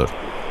com o doutor?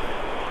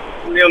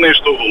 Eu nem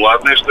estou do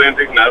lado, nem estou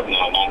indignado.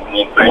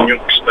 Não tenho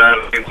que estar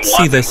entre um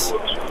lado e do outro.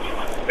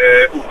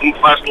 O que me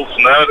faz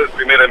telefonar,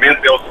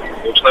 primeiramente, é o seguinte.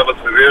 Eu gostava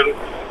de saber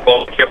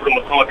qual é a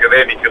formação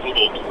académica do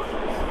doutor.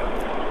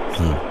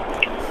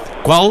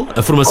 Qual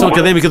a formação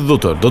académica do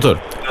doutor? Doutor?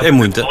 É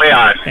muita.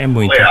 É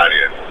muita.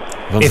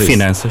 Vamos a isso.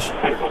 Finanças.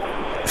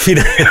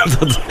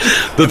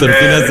 Doutor,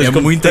 finanças. É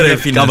muita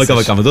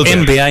finanças. Calma. Doutor.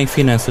 MBA em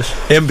finanças.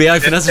 MBA em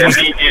finanças.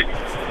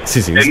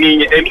 Sim. A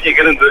minha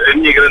grande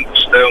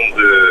questão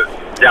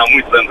de há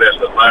muitos anos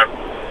esta parte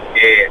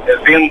é,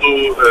 havendo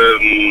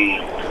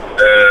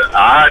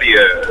a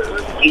área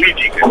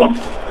política,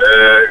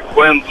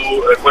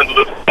 quando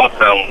da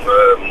formação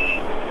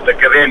de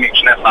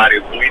académicos nessa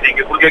área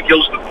política, porque é que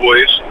eles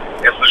depois,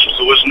 essas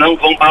pessoas, não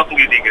vão para a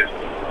política?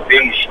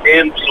 Temos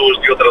N pessoas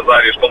de outras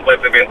áreas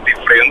completamente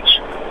diferentes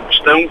que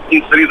estão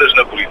inseridas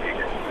na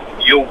política.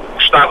 E eu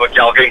gostava que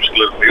alguém me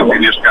esclarecesse, e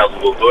neste caso o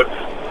doutor,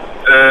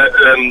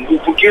 o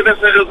porquê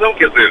dessa razão.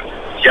 Quer dizer,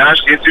 se há as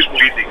ciências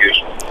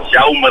políticas, se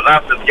há uma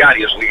data de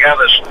áreas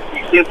ligadas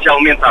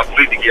essencialmente à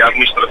política e à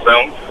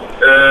administração,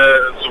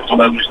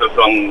 sobretudo à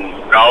administração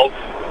local,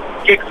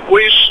 que é que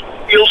depois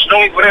eles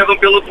não enveredam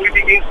pela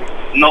política em si?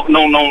 Não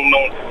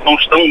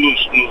estão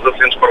nos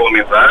assentos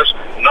parlamentares,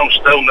 não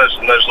estão nas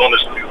zonas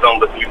de decisão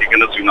da política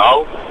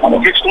nacional. O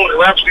que é que estão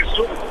revelados disso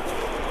tudo?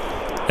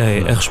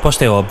 A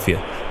resposta é óbvia.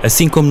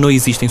 Assim como não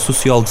existem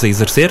sociólogos a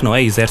exercer, não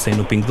é? Exercem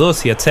no Pingo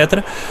Doce,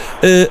 etc.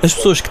 As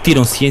pessoas que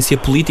tiram ciência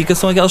política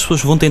são aquelas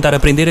pessoas que vão tentar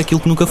aprender aquilo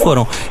que nunca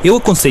foram. Eu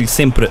aconselho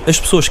sempre as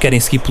pessoas que querem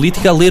seguir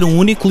política a ler um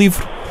único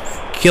livro,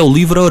 que é o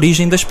livro A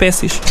Origem das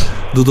Espécies,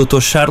 do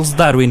Dr. Charles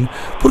Darwin,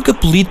 porque a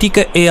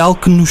política é algo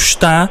que nos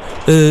está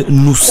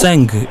no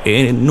sangue,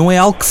 não é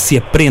algo que se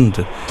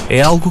aprende,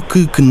 é algo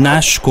que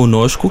nasce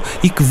connosco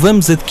e que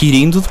vamos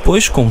adquirindo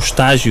depois com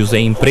estágios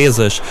em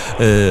empresas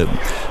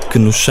que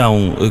nos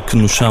são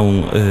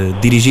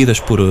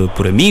dirigidas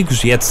por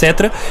amigos e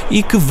etc,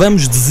 e que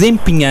vamos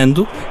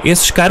desempenhando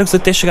esses cargos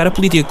até chegar à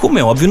política. Como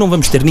é óbvio, não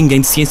vamos ter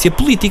ninguém de ciência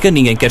política,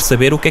 ninguém quer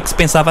saber o que é que se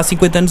pensava há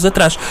 50 anos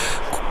atrás.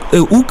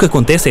 O que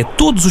acontece é que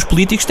todos os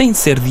políticos têm de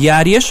ser de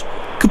áreas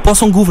que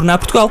possam governar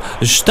Portugal.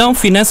 Gestão,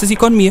 finanças e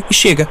economia. E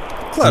chega.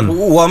 Claro,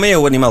 o homem é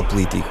o animal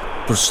político,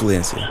 por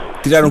excelência.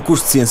 Tirar um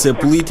curso de ciência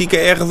política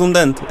é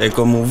redundante. É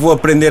como vou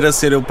aprender a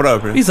ser eu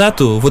próprio.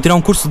 Exato, vou tirar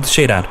um curso de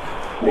cheirar.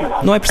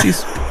 Não é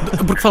preciso.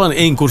 Porque falando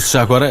em cursos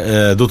já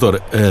agora,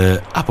 doutor,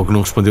 há pouco não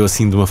respondeu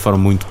assim de uma forma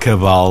muito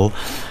cabal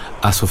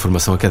à sua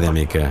formação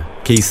académica.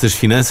 Que é isso das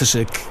finanças?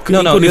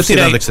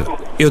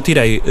 Eu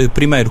tirei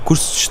primeiro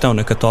curso de gestão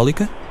na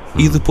Católica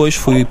e depois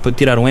fui para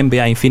tirar um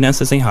MBA em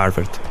finanças em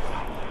Harvard.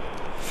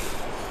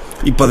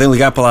 E podem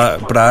ligar para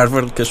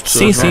Harvard que as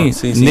pessoas sim.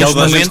 Neste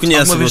momento,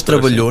 alguma vez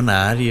trabalhou na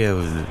área?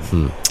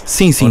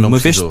 Sim, uma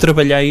vez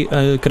trabalhei,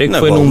 creio que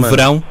foi num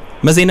verão,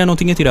 mas ainda não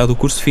tinha tirado o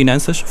curso de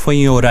finanças, foi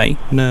em Orem,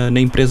 na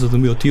empresa do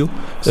meu tio,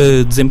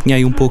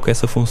 desempenhei um pouco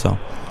essa função.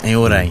 Em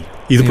Orem?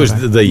 E depois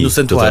daí? No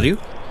santuário?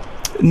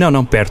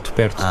 Não, perto,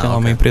 tem lá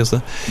uma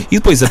empresa. E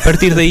depois, a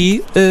partir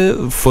daí,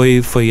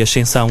 foi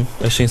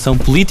ascensão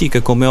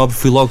política, como é óbvio,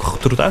 fui logo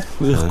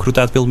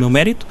recrutado pelo meu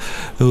mérito,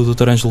 o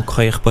Dr. Ângelo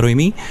Correia reparou em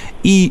mim,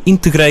 e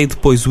integrei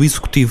depois o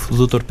executivo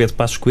do Dr. Pedro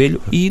Passos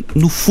Coelho e,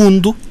 no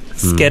fundo,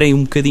 se querem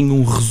um bocadinho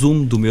um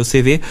resumo do meu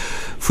CV,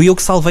 fui eu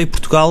que salvei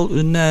Portugal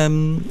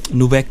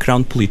no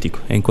background político.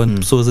 Enquanto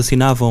pessoas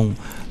assinavam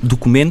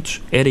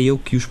documentos, era eu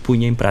que os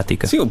punha em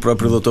prática. Sim, o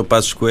próprio Dr.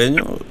 Passos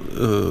Coelho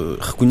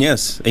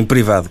reconhece, em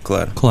privado,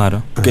 claro.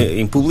 Porque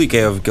em público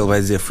é óbvio que ele vai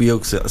dizer fui eu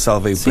que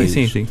salvei o país.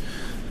 Sim.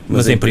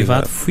 Mas em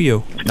privado fui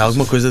eu. Há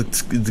alguma coisa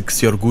de que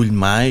se orgulhe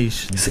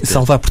mais?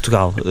 Salvar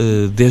Portugal.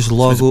 Desde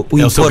logo o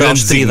impor a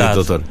austeridade.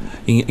 Doutor.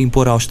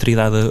 Impor a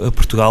austeridade a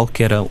Portugal,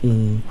 que era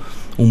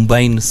um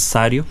bem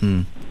necessário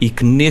e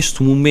que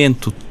neste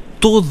momento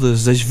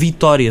todas as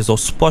vitórias ou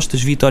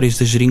supostas vitórias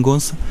da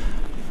geringonça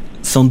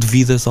são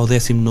devidas ao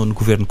 19º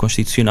Governo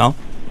Constitucional,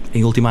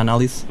 em última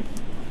análise,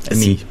 a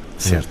mim.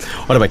 Certo.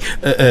 Ora bem,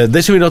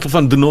 deixa-me ir ao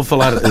telefone de novo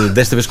falar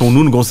desta vez com o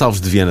Nuno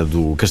Gonçalves de Viana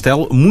do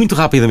Castelo. Muito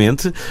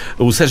rapidamente,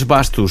 o Sérgio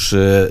Bastos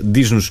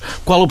diz-nos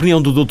qual a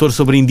opinião do doutor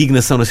sobre a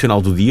indignação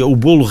nacional do dia, o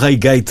bolo rei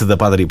gate da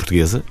padaria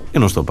portuguesa. Eu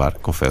não estou a par,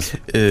 confesso.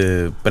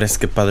 Parece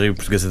que a padaria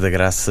portuguesa da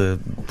Graça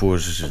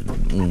pôs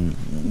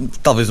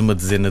talvez uma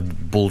dezena de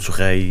bolos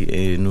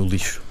rei no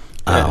lixo.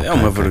 É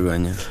uma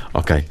vergonha.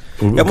 Ok.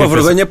 É uma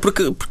vergonha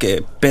porque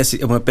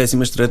é uma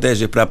péssima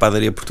estratégia para a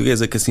padaria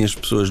portuguesa, que assim as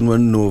pessoas no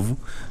ano novo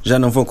já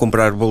não vão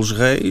comprar bolos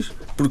reis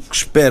porque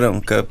esperam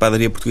que a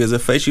padaria portuguesa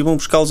feche e vão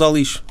buscá-los ao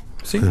lixo.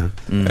 Sim.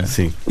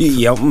 Sim.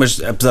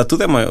 Mas apesar de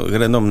tudo é uma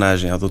grande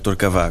homenagem ao Dr.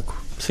 Cavaco.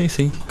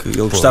 Sim. Que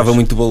ele gostava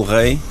muito do bolo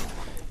rei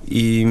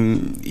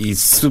e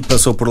se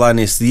passou por lá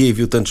nesse dia e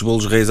viu tantos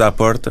bolos reis à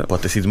porta.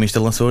 Pode ter sido uma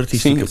instalação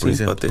artística, por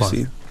exemplo. Pode ter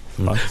sido.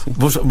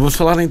 Vamos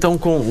falar então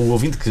com o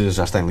ouvinte que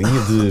já está em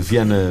linha de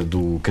Viana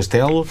do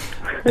Castelo.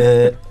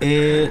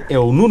 É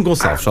o Nuno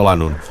Gonçalves. Olá,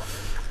 Nuno.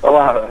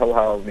 Olá,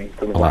 Alvin,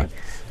 tudo Olá. bem?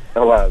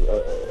 Olá,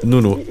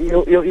 Nuno.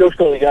 eu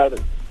estou a ligar.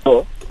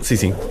 Estou?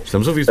 Sim,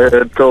 estamos a ouvir.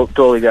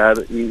 Estou a ligar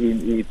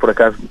e por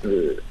acaso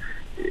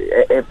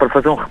é para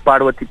fazer um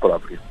reparo a ti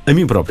próprio. A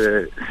mim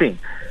próprio. Sim.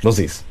 Vamos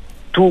a isso.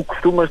 Tu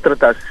costumas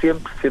tratar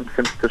sempre os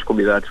teus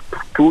convidados por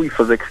tu e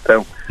fazer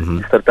questão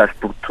de tratares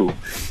por tu.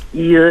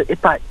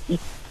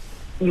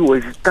 E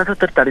hoje estás a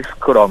tratar esse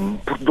cromo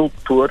por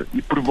doutor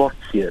e por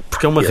você.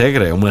 Porque é uma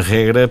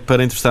regra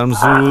para entrevistarmos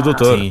o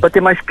doutor. Sim. Para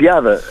ter mais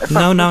piada.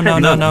 Não.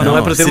 Não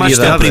é para ter mais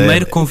Este é o piada.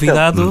 primeiro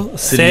convidado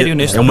sério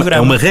neste programa. É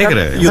uma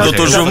regra. E o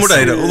Dr. João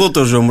Moreira. O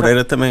Dr. João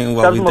Moreira também,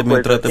 o Alvin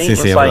também trata. Sim, é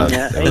verdade,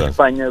 é verdade. Em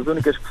Espanha, as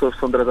únicas pessoas que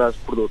são tratadas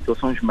por doutor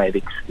são os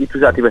médicos. E tu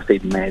já tiveste aí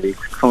de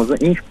médicos, que são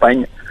em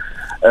Espanha.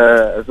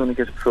 As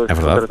únicas pessoas que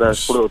são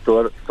tratadas por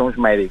doutor são os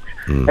médicos.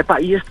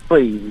 E este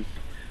país,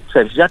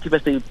 percebes, já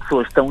tiveste aí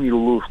pessoas tão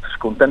ilustres,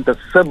 com tanta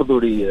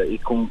sabedoria e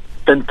com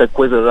tanta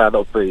coisa dada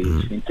ao país,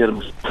 em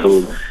termos de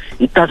saúde,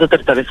 e estás a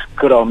tratar esse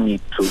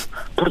cromito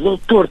por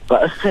doutor,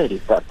 a sério,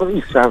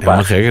 isso já É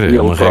uma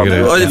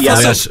regra. Olha,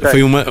 aliás,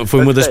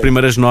 foi uma das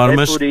primeiras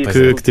normas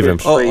que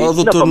tivemos.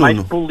 Ainda para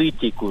mais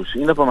políticos,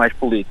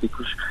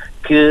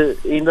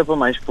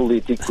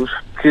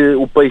 que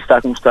o país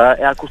está como está,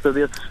 é à custa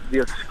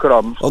desses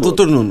cromos.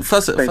 Dr. Nuno,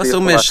 faça o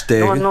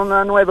hashtag.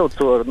 Não é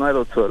doutor.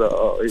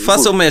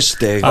 Faça o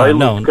hashtag.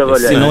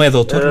 Se não é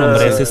doutor, não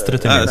merece esse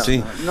tratamento.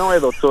 Sim. Não é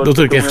doutor.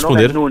 Doutor, quer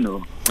responder? É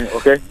Nuno,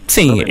 okay?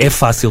 Sim, é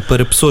fácil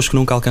para pessoas que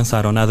nunca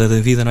alcançaram nada da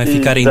vida, não é?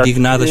 Ficarem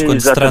indignadas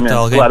quando se trata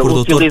alguém por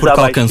doutor porque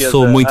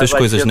alcançou muitas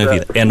coisas na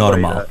vida. É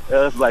normal.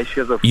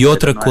 E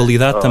outra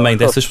qualidade também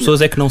dessas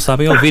pessoas é que não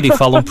sabem ouvir e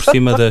falam por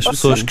cima das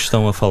pessoas que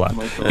estão a falar.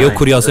 Eu,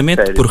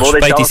 curiosamente, por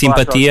respeito e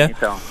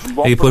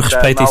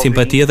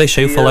simpatia,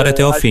 deixei-o falar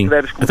até ao fim.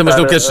 Então, mas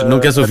não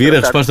queres ouvir a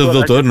resposta do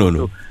doutor,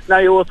 Nuno? Não,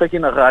 eu ouço aqui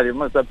na rádio,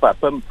 mas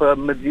para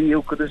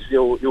medíocres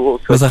eu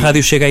ouço. Mas a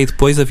rádio chega aí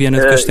depois, a Viana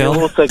do Castelo?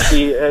 Eu ouço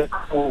aqui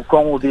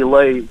com o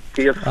delay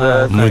que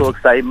essa pessoa que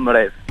está aí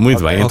merece.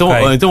 Muito bem, então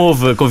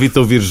convido-te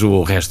a ouvires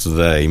o resto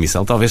da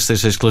emissão, talvez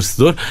seja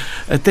esclarecedor,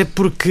 até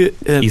porque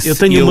eu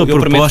tenho uma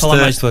proposta.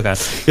 Falar mais devagar.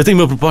 Eu tenho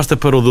uma proposta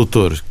para o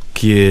doutor,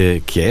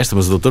 que é esta,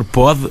 mas o doutor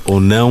pode ou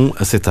não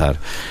aceitar.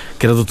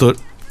 Que era, doutor,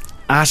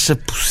 acha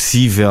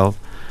possível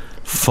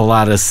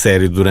falar a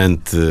sério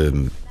durante,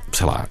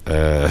 sei lá,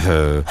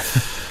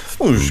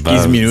 uns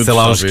 15 minutos, sei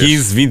lá, uns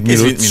 15, 20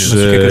 minutos. Mas o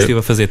que é que eu estive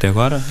a fazer até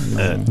agora?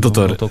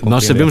 Doutor,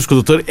 nós sabemos que o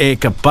doutor é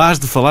capaz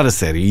de falar a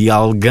sério e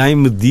alguém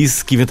me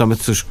disse que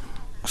eventualmente o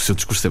seu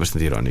discurso é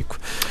bastante irónico.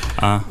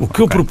 O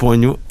que eu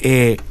proponho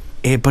é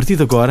a partir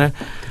de agora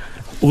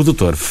o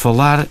doutor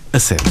falar a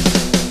sério.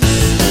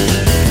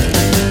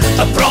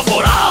 A prova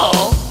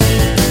oral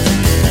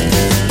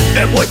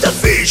é muita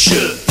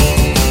fixe.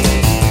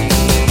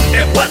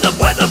 É bué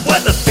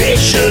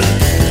fixe.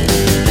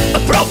 A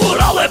prova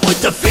oral é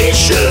muita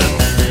fixe.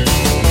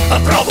 A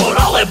prova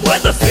oral é bué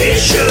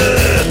fixe.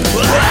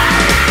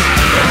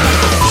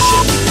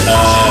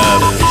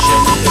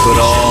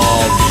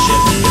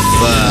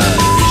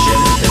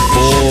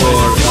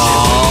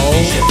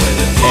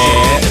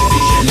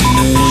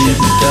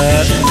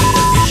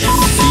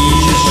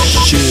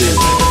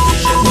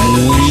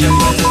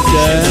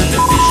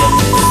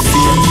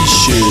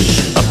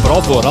 A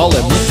prova oral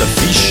é muita fixe. A prova oral é muita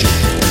fixe.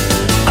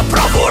 A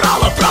prova oral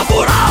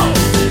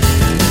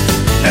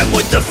é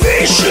muita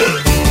fixe.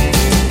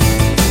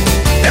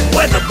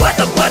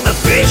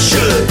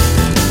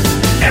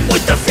 É bué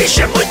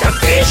fixe. É muita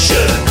fixe.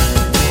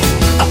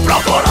 A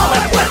prova oral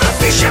é bué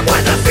fixe. A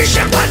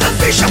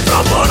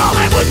prova oral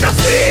é muita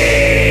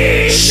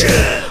fixe.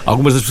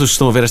 Algumas das pessoas que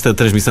estão a ver esta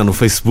transmissão no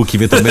Facebook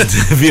eventualmente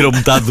viram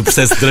metade do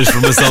processo de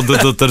transformação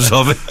do Dr.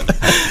 Jovem.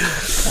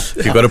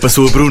 Que agora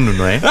passou a Bruno,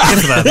 não é? É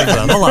verdade.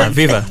 Olá,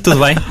 viva, tudo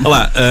bem?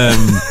 Olá.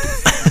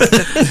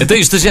 Então, o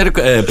estagiário,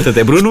 portanto,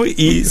 é Bruno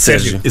e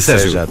Sérgio.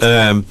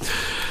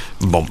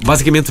 Bom,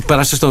 basicamente,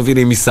 para as pessoas que estão a ver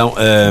a emissão,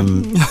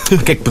 o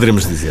que é que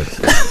poderemos dizer?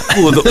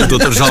 O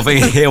Dr.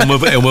 Jovem é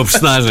uma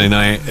personagem, não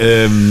é?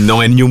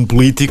 Não é nenhum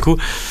político,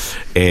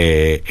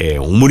 é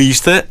um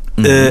humorista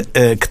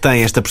que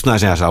tem esta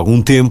personagem há já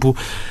algum tempo.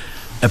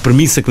 A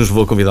premissa que nos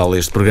levou a convidá-lo a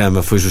este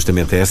programa foi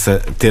justamente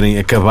essa, terem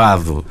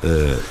acabado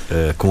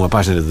com a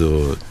página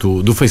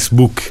do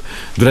Facebook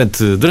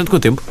durante quanto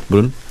tempo,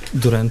 Bruno?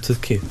 Durante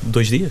quê?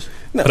 2 dias?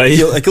 Não,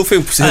 aquilo foi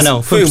um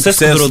processo. Foi um processo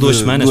que durou 2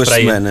 semanas.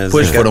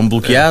 Depois foram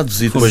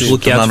bloqueados e depois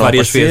bloqueados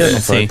várias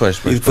vezes. Sim.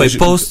 E depois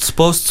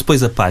posts,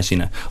 depois a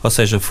página. Ou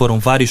seja, foram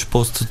vários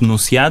posts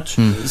denunciados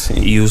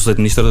e os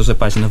administradores da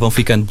página vão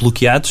ficando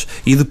bloqueados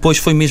e depois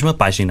foi mesmo a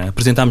página.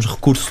 Apresentámos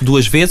recurso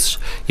 2 vezes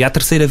e à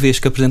terceira vez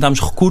que apresentámos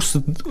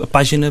recurso, a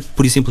página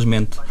pura e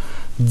simplesmente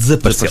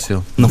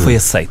desapareceu. Não foi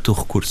aceito o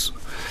recurso.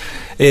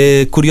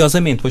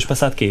 Curiosamente, depois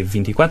passado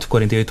 24,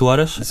 48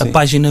 horas, a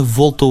página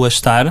voltou a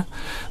estar,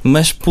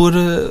 mas por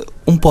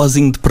um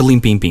pozinho de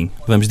perlim-pim-pim,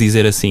 vamos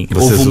dizer assim.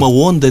 Houve uma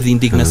onda de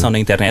indignação na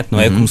internet, não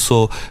é?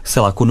 Começou,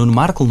 sei lá, com o Nuno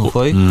Marco, não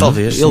foi?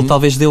 Talvez. Ele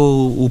talvez deu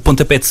o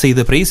pontapé de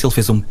saída para isso. Ele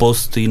fez um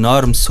post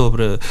enorme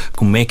sobre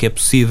como é que é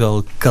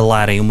possível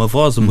calarem uma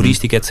voz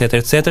humorística, etc,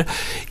 etc.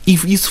 E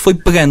isso foi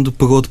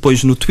pegou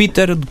depois no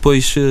Twitter,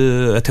 depois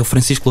até o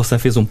Francisco Louçã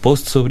fez um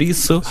post sobre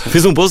isso.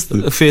 Fez um post?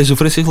 O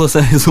Francisco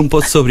Louçã fez um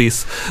post sobre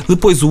isso.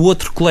 Depois o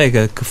outro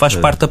colega que faz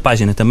parte da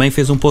página também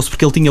fez um post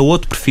porque ele tinha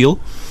outro perfil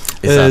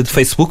de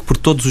Facebook,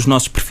 porque todos os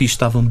nossos perfis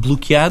estavam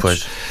bloqueados.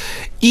 Pois.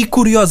 E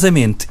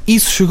curiosamente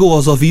isso chegou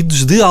aos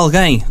ouvidos de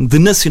alguém de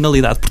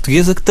nacionalidade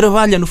portuguesa que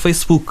trabalha no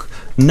Facebook,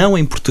 não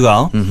em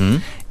Portugal,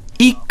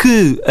 e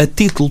que a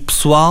título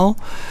pessoal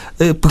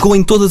pegou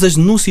em todas as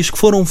denúncias que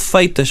foram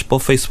feitas para o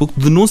Facebook,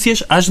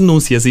 denúncias às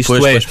denúncias, isto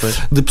pois.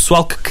 De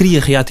pessoal que queria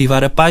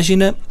reativar a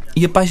página,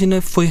 e a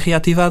página foi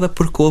reativada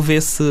porque houve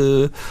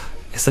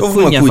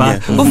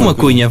houve uma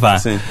cunha, vá.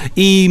 Sim.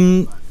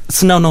 E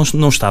senão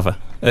não estava.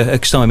 A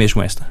questão é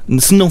mesmo esta.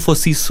 Se não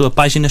fosse isso, a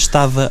página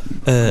estava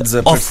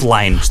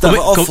offline. Estava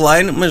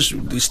offline, mas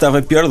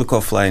estava pior do que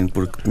offline,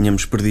 porque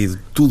tínhamos perdido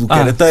tudo o que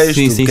era texto,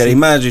 tudo o que era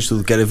imagens,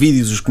 tudo o que era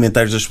vídeos, os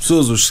comentários das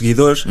pessoas, os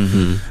seguidores.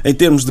 Em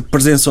termos de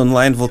presença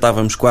online,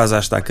 voltávamos quase à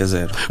estaca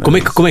zero. Como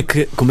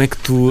é que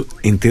tu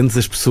entendes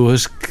as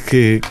pessoas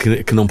que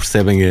não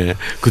percebem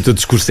que o teu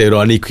discurso é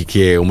irónico e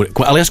que é...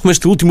 Aliás, como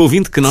este último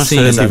ouvinte que nós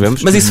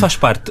tivemos. Mas isso faz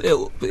parte.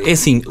 É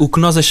assim, o que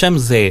nós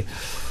achamos é...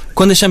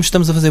 Quando achamos que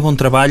estamos a fazer bom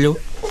trabalho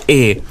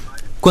é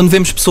quando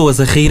vemos pessoas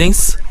a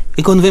rirem-se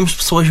e quando vemos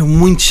pessoas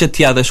muito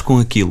chateadas com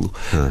aquilo.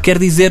 Quer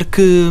dizer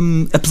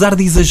que, apesar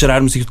de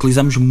exagerarmos e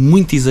utilizamos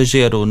muito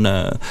exagero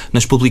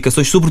nas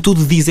publicações,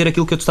 sobretudo de dizer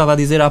aquilo que eu te estava a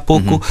dizer há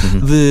pouco,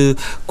 de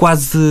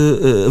quase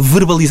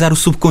verbalizar o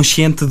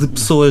subconsciente de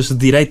pessoas de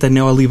direita,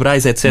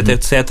 neoliberais, etc,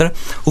 etc,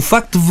 o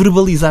facto de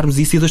verbalizarmos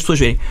isso e das pessoas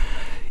verem: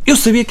 eu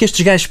sabia que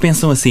estes gajos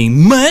pensam assim,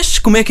 mas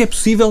como é que é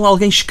possível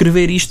alguém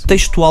escrever isto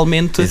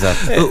textualmente,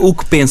 o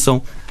que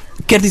pensam?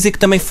 Quer dizer que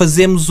também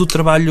fazemos o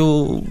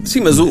trabalho...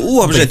 Sim, mas o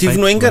objetivo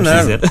não é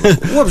enganar.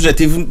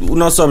 O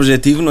nosso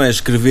objetivo não é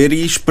escrever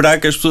e esperar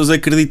que as pessoas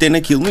acreditem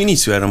naquilo. No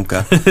início era um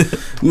bocado.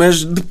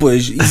 Mas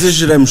depois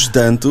exageramos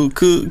tanto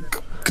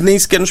que nem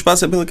sequer nos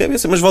passa pela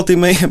cabeça. Mas volta e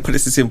meia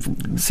aparece sempre...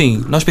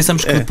 Sim, nós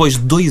pensamos que depois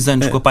de 2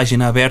 anos com a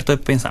página aberta,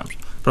 pensámos...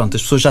 Pronto,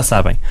 as pessoas já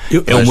sabem.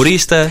 É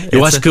humorista.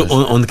 Eu acho que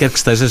onde quer que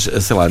estejas,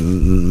 sei lá,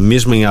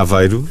 mesmo em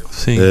Aveiro,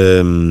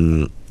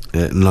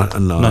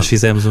 nós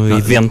fizemos um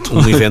evento.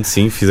 Um evento,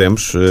 sim,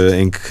 fizemos,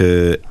 em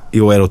que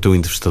eu era o teu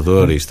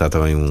entrevistador e está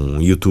também um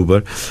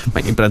youtuber.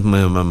 Bem, perante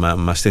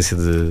uma assistência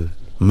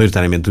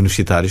maioritariamente de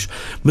universitários,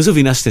 mas eu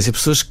vi na assistência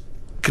pessoas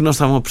que não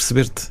estavam a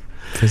perceber-te.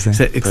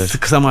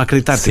 Que estavam a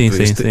acreditar que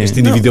este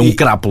indivíduo é um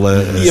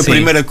crápula. E a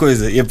primeira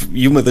coisa,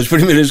 e uma das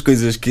primeiras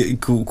coisas que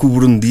o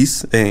Bruno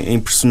disse em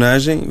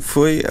personagem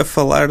foi a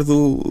falar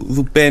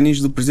do pénis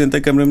do Presidente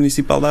da Câmara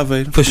Municipal de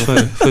Aveiro.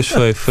 Pois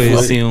foi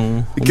assim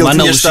uma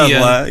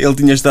analogia. Ele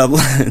tinha estado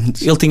lá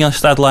antes. Ele tinha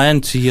estado lá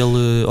antes e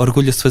ele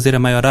orgulha-se de fazer a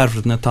maior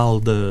árvore de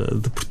Natal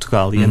de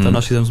Portugal. E então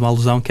nós fizemos uma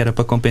alusão que era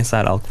para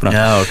compensar algo. Pronto.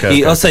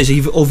 Ou seja,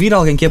 ouvir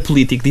alguém que é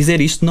político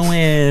dizer isto não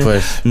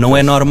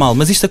é normal,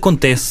 mas isto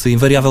acontece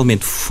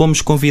invariavelmente.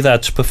 Fomos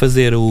convidados para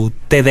fazer o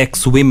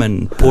TEDx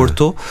Women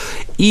Porto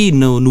e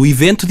no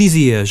evento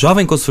dizia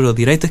jovem conservador de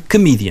direita,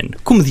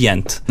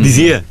 comediante.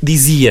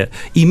 Dizia.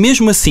 E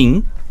mesmo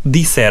assim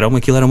disseram,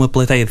 aquilo era uma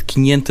plateia de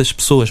 500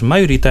 pessoas,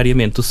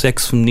 maioritariamente do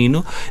sexo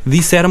feminino,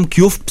 disseram-me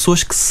que houve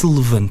pessoas que se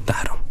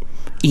levantaram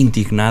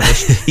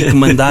indignadas e que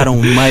mandaram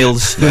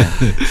mails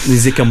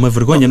dizer que é uma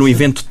vergonha no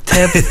evento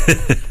TED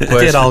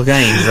ter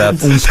alguém,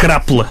 um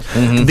crápula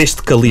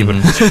deste calibre.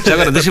 Já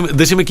agora,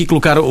 deixa-me aqui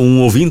colocar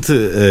um ouvinte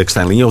que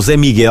está em linha, o Zé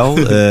Miguel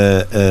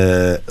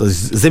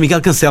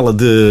Cancela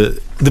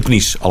de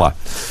Peniche. Olá,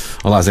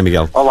 Zé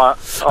Miguel. Olá.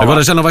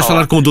 Agora já não vais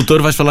falar com o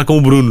doutor, vais falar com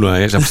o Bruno, não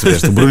é? Já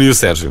percebeste? O Bruno e o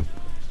Sérgio.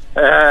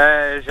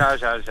 Já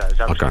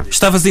okay.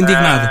 Estavas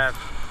indignado?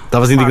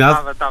 Estavas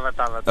indignado? Estava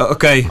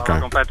ok.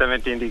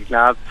 Completamente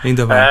indignado.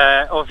 Ainda bem.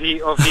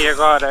 Ouvi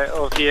agora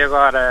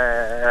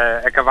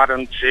acabaram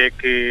de dizer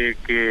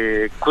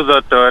que o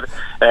doutor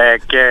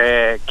que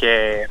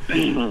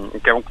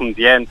é um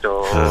comediante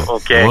ou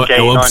que é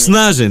uma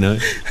personagem, não é?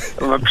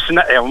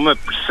 É uma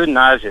personagem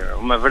personagem,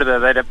 uma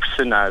verdadeira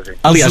personagem.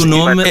 Aliás, o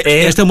nome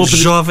é esta é uma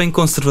Jovem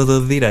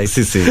Conservador de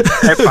Direita. Sim.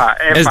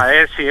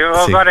 É assim, eu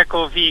agora que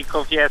ouvi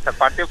essa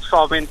parte, eu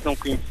pessoalmente não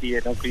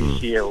conhecia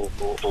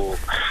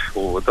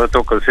o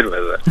doutor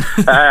conservador.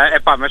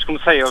 Mas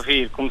comecei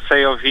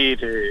a ouvir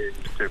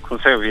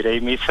a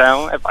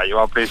emissão, eu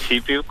ao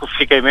princípio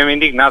fiquei mesmo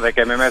indignado, é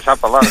que é mesmo essa a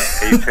palavra,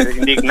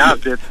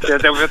 indignado,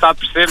 eu estava a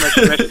perceber, mas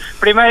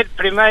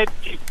primeiro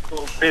tipo,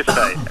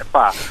 pensei,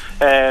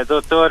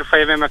 doutor,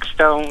 foi a mesma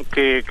questão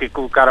que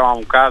colocaram há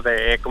um bocado,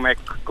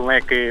 como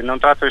é que não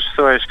tratam as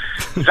pessoas,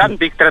 já não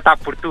digo tratar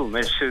por tu,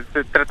 mas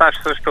tratar as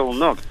pessoas pelo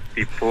nome,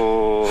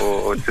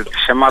 tipo,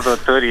 de chamar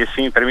doutor e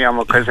assim, para mim é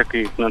uma coisa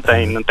que não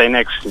tem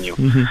nexo nenhum.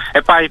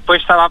 E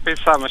depois estava a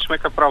pensar, mas como é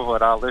que a prova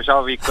oral? Eu já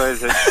ouvi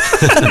coisas...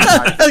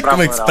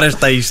 Como é que se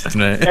presta a isto,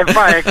 não é?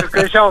 É que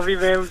eu já ouvi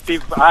mesmo,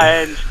 tipo, há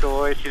anos que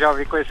hoje já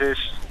ouvi coisas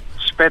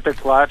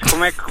espetaculares.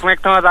 Como é que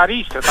estão a dar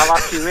isto? Eu estava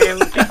assim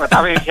mesmo, tipo, eu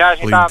estava em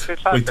viagem e estava a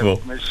pensar,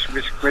 mas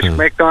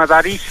como é que estão a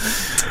dar isto?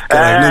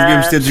 Não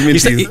devíamos ter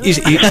desmentido.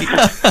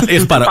 E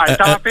repara,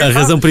 a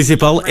razão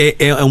principal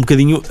é um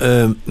bocadinho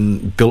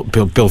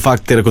pelo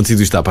facto de ter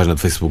acontecido isto à página do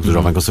Facebook do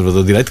Jovem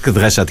Conservador de Direita, que de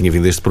resto já tinha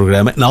vindo este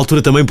programa, na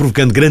altura também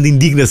provocando grande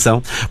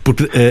indignação,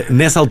 porque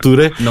nessa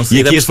altura,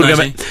 e aqui este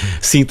programa,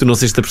 sim, tu não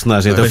sei esta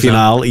personagem até o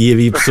final, e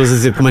havia pessoas a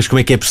dizer como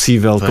é que é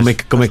possível,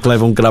 como é que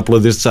levam um crápula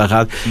destes à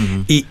rádio,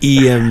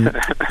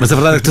 mas a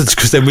verdade é que todo o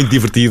discurso é muito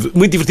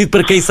divertido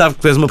para quem sabe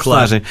que tu és uma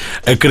personagem.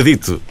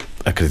 Acredito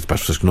para as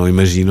pessoas que não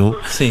imaginam.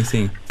 Sim.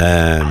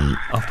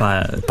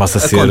 Possa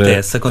ser.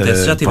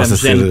 Acontece. Já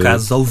tivemos N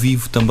casos ao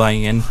vivo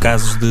também, N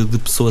casos de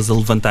pessoas a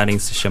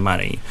levantarem-se,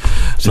 chamarem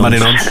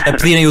nomes, a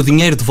pedirem o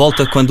dinheiro de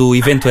volta quando o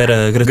evento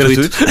era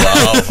gratuito.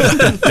 Uau,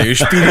 tem o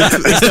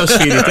espírito. Este é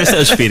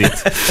o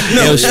espírito.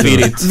 É o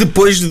espírito.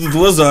 Depois de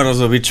 2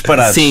 horas ouvi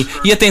disparados. Sim,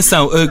 e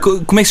atenção,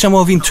 como é que se chama o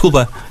ouvinte?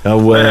 Desculpa.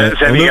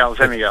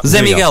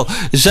 Zé Miguel.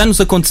 Já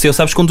nos aconteceu,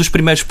 sabes que um dos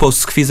primeiros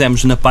posts que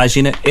fizemos na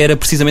página era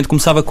precisamente,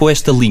 começava com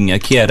esta linha,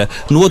 que era: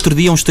 no outro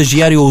dia um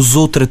estagiário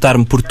ousou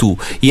tratar-me por tu,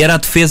 e era a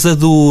defesa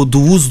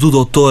do uso do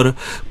doutor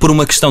por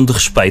uma questão de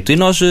respeito, e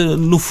nós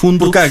no fundo,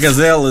 porque há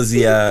gazelas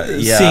e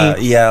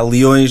há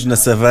leões na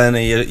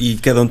savana e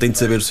cada um tem de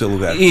saber o seu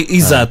lugar.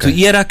 Exato,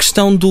 e era a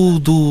questão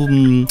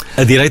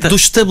a direita do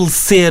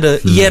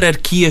estabelecer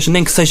hierarquias,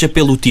 nem que seja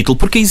pelo título,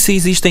 porque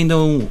existe ainda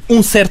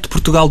um certo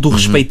Portugal do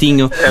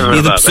respeitinho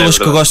e de pessoas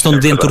que gostam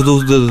dentro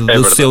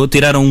do seu,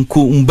 tiraram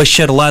um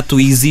bacharelato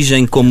e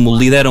exigem, como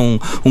lideram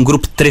um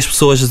grupo de 3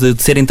 pessoas, de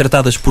serem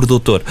tratadas por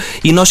doutor.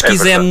 E nós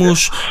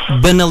quisemos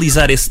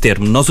banalizar esse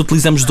termo. Nós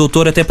utilizamos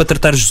doutor até para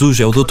tratar Jesus,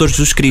 é o doutor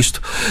Jesus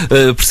Cristo.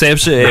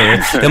 Percebes?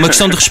 É uma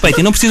questão de respeito.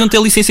 E não precisam ter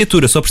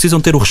licenciatura, só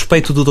precisam ter o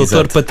respeito do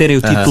doutor para terem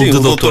o título de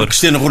doutor.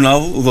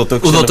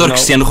 O doutor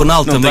Cristiano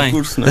Ronaldo não também. Tem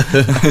curso, não é?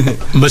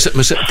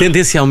 mas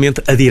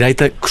tendencialmente a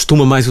direita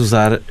costuma mais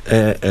usar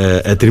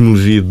a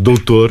terminologia de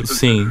doutor.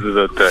 Sim,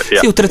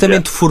 o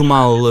tratamento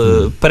formal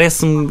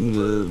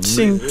parece-me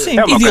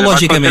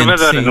ideologicamente.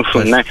 No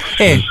fundo, não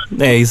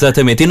é?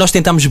 Exatamente. E nós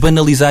tentámos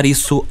banalizar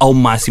isso ao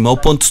máximo, ao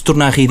ponto de se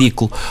tornar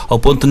ridículo, ao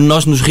ponto de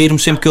nós nos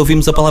rirmos sempre que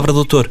ouvimos a palavra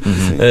doutor.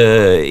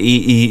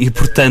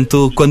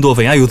 Portanto, quando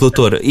ouvem o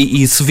doutor,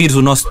 e se vires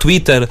o nosso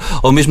Twitter,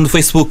 ou mesmo no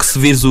Facebook, se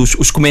vires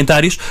os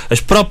comentários,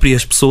 as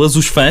próprias pessoas,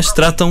 os fãs,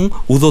 tratam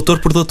o doutor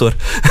por doutor.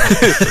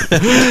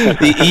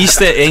 e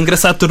isto é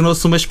engraçado,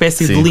 tornou-se uma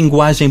espécie de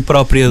linguagem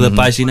própria da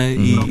página,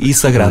 e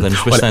isso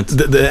agrada-nos bastante.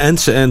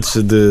 Antes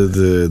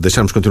de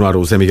deixarmos continuar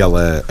o Zé Miguel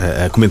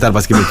a comentar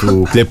basicamente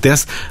o que lhe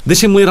apetece,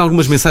 deixem-me ler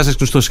algumas mensagens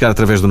que nos estão a chegar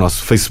através do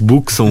nosso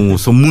Facebook.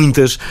 São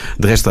muitas.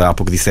 De resto, há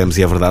pouco dissemos,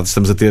 e é verdade,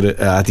 estamos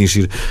a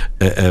atingir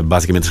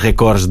basicamente os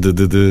recordes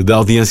de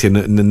audiência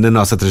na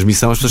nossa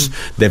transmissão. As pessoas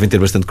devem ter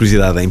bastante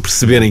curiosidade em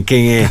perceberem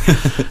quem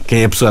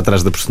é a pessoa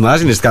atrás da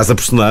personagem, neste caso a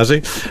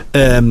personagem.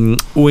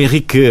 O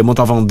Henrique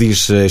Montalvão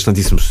diz: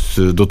 excelentíssimo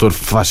doutor,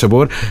 faz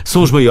sabor,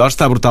 são os maiores,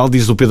 está brutal,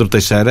 diz o Pedro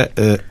Teixeira,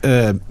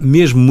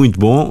 mesmo muito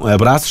bom,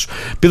 abraços.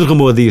 Pedro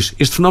Ramoa diz: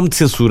 este fenómeno de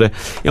censura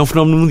é um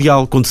fenómeno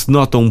mundial. Quando se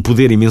nota um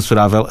poder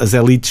imensurável, as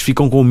elites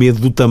ficam com medo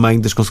do tamanho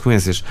das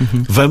consequências.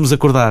 Vamos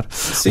acordar.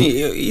 Sim,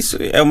 isso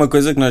é uma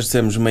coisa que nós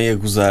dissemos meio a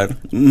gozar,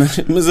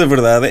 mas a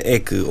verdade é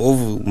que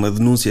houve uma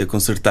denúncia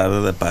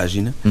concertada da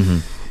página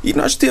e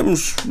nós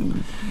temos...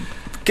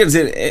 Quer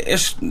dizer,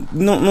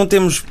 não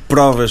temos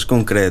provas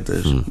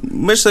concretas,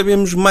 mas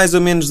sabemos mais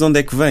ou menos de onde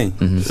é que vem.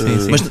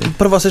 Mas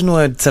para vocês não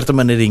é de certa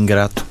maneira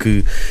ingrato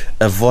que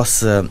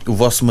o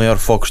vosso maior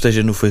foco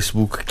esteja no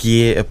Facebook,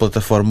 que é a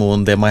plataforma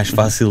onde é mais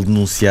fácil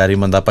denunciar e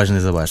mandar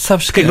páginas abaixo?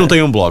 Sabes que não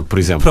tem um blog, por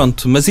exemplo?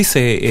 Pronto, mas isso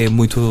é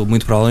muito,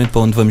 muito provavelmente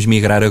para onde vamos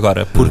migrar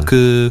agora,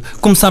 porque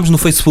começámos no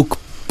Facebook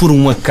por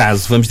um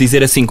acaso, vamos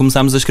dizer assim,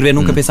 começámos a escrever,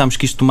 nunca pensámos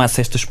que isto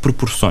tomasse estas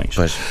proporções.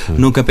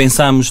 Nunca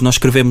pensámos, nós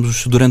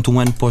escrevemos durante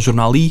um ano para o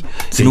jornal I,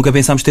 e nunca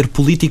pensámos ter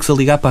políticos a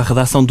ligar para a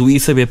redação do I e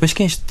saber, pois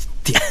quem é este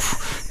tipo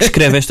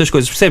escreve estas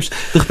coisas, percebes?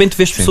 De repente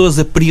vês pessoas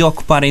a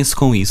preocuparem-se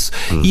com isso.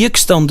 E a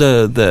questão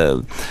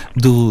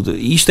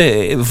isto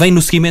vem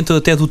no seguimento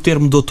até do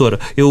termo doutor.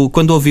 Eu,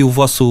 quando ouvi o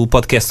vosso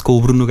podcast com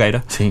o Bruno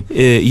Nogueira,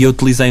 e eu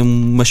utilizei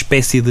uma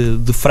espécie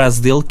de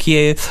frase dele, que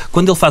é,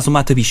 quando ele faz o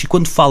Mata-Bicho e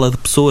quando fala de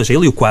pessoas,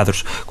 ele e o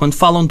Quadros, quando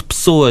falam de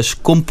pessoas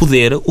com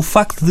poder, o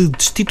facto de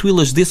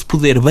destituí-las desse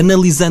poder,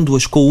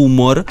 banalizando-as com o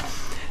humor,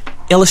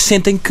 elas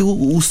sentem que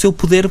o seu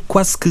poder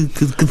quase que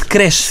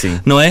decresce,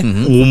 não é?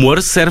 O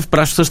humor serve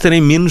para as pessoas terem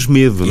menos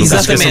medo. Não se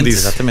esqueçam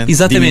disso.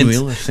 Exatamente.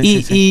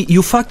 E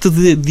o facto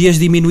de as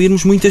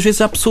diminuirmos, muitas vezes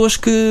há pessoas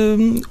que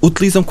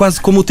utilizam quase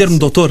como o termo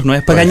doutor, não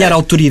é? Para ganhar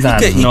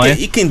autoridade,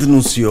 E quem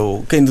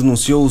denunciou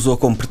usou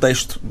como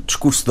pretexto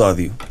discurso de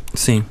ódio.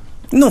 Sim.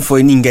 Não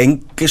foi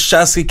ninguém que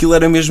achasse que aquilo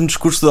era mesmo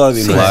discurso de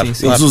ódio, não é?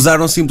 Eles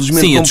usaram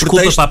simplesmente como pretexto a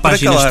desculpa para a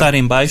página calar. estar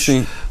em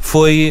baixo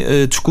foi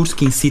discurso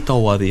que incita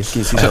ao ódio.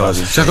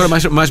 Já agora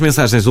mais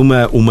mensagens.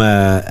 Uma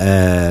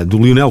do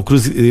Lionel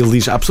Cruz, ele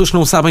diz: há pessoas que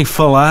não sabem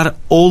falar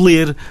ou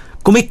ler.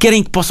 Como é que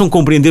querem que possam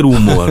compreender o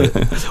humor?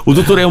 O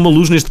doutor é uma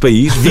luz neste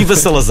país. Viva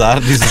Salazar,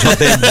 diz o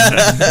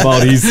J.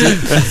 Maurício.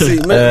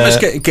 Sim, mas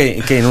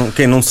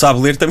quem não sabe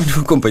ler também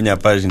não acompanha a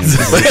página.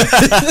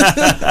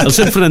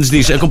 Alexandre Fernandes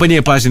diz: acompanhei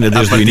a página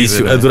desde o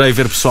início. Adorei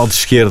ver pessoal de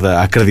esquerda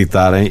a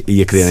acreditarem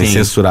e a quererem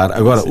censurar.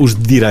 Agora, os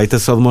de direita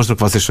só demonstram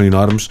que vocês são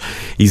enormes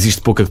e existe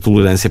pouca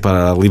tolerância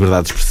para a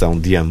liberdade de expressão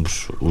de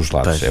ambos os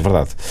lados. É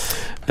verdade.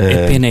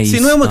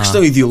 Sim, não é uma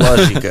questão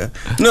ideológica,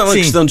 não é uma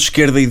questão de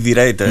esquerda e de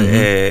direita,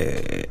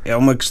 é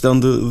uma questão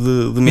de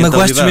mentalidade.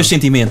 Magoaste os meus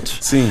sentimentos.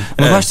 Sim.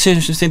 Magoaste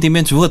os meus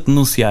sentimentos, vou-te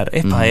denunciar.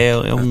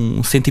 É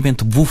um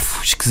sentimento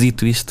bufo,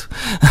 esquisito isto.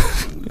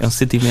 É um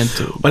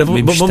sentimento. Olha,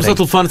 vamos ao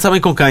telefone, sabem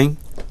com quem?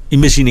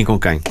 Imaginem com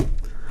quem?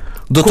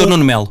 Dr.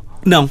 Nuno Melo.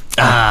 Não.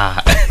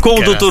 Com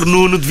o Dr.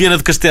 Nuno de Viana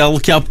do Castelo,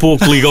 que há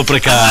pouco ligou para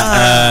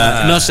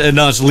cá.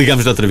 Nós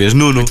ligamos de outra vez.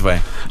 Nuno, muito bem.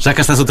 Já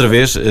cá estás outra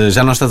vez.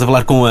 Já não estás a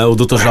falar com o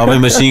Dr. Jovem,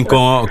 mas sim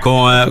com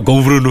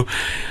o Bruno.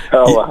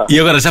 E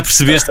agora já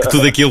percebeste que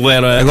tudo aquilo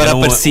era agora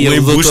aparecia um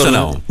embuste ou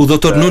não? O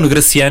Dr. Nuno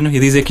Graciano e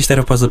dizer que isto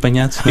era para os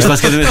apanhados. Isto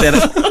basicamente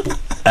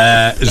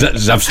era.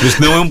 Já percebeste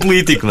que não é um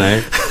político, não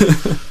é?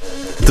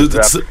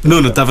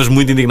 Nuno, estavas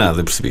muito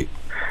indignado, eu percebi.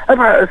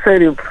 A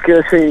sério, porque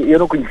eu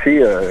não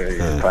conhecia,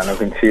 não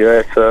conhecia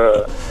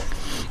essa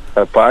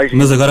a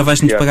página. Mas agora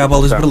vais-nos pagar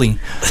bolas de Berlim.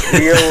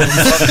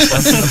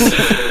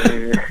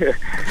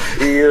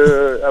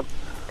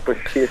 Depois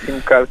fiquei assim um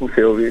bocado,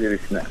 comecei a ouvir e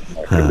disse: não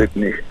acredito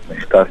nisto,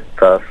 está.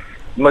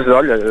 Mas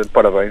olha,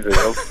 parabéns a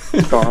ele.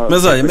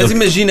 Mas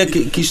imagina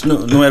que isto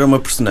não era uma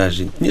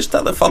personagem. Tinha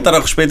estado a faltar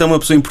ao respeito a uma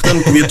pessoa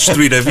importante, podia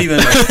destruir a vida,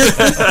 não é?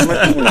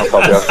 Mas não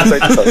falta ao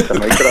respeito,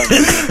 também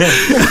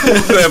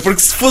é,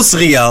 porque se fosse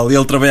real e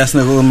ele trabalhasse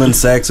na Goldman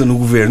Sachs ou no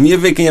governo, ia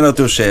ver quem era o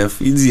teu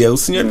chefe e dizia: o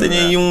senhor tem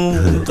aí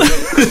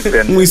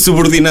um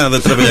insubordinado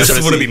a trabalhar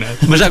para si.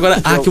 Mas agora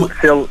há aqui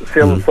se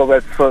ele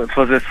soubesse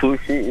fazer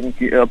sushi,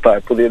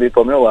 podia ir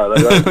para o meu lado.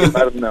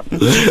 Agora não.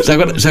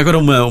 Já agora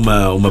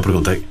uma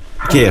pergunta.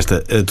 Que é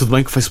esta? Tudo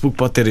bem que o Facebook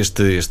pode ter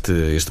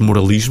este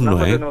moralismo,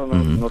 não é?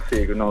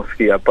 Eu não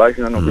segui a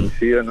página, não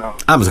conhecia, não.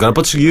 Mas agora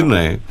podes seguir, não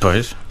é?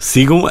 Pois.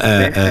 Sigam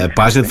a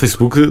página de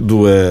Facebook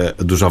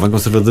do Jovem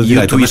Conservador de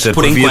Direita. E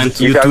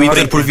o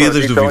Twitter por via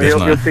das dúvidas,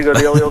 não é? Eu sigo a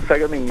dele, ele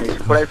segue a minha.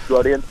 Expresso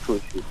Oriente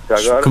Sushi.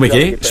 Como é que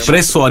é?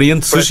 Expresso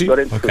Oriente Sushi?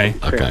 Ok.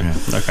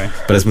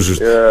 Parece-me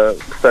justo.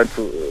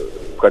 Portanto,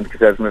 quando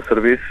quiseres o meu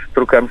serviço,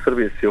 trocamos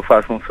serviço. Eu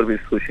faço um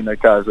serviço de sushi na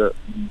casa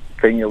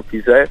quem ele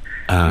quiser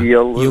e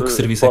ele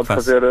pode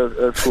fazer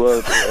o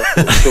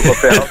seu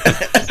papel.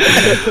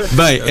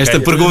 Bem, esta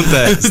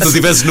pergunta, se tu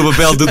estivesses no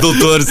papel de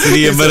doutor,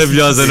 seria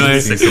maravilhosa, não é?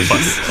 Isso é que eu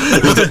faço.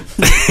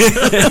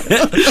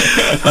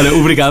 Olha,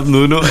 obrigado,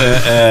 Nuno.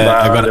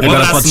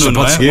 Agora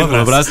podes seguir. Um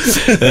abraço.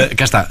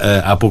 Cá está.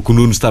 Há pouco o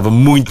Nuno estava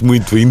muito,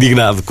 muito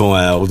indignado com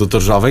o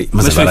doutor Jovem.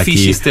 Mas agora foi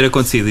fixe isso ter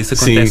acontecido. Isso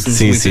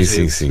acontece muitas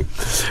vezes. Sim.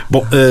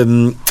 Bom,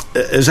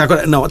 já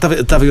agora, não,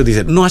 estava eu a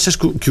dizer, não achas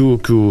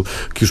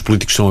que os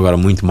políticos são agora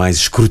muito mais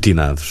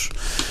escrutinados?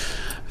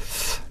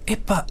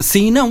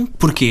 Sim e não,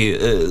 porque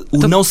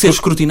não ser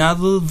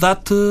escrutinado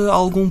dá-te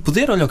algum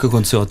poder. Olha o que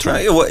aconteceu ao Trump.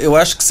 Eu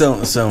acho que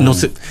são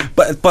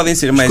podem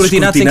ser mais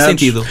escrutinados. Em que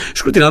sentido?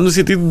 Escrutinado no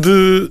sentido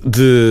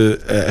de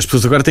as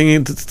pessoas agora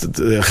têm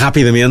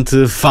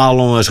rapidamente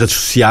falam as redes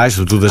sociais,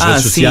 sobretudo as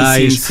redes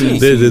sociais, sim.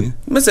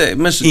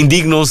 Mas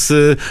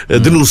indignam-se,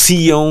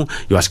 denunciam.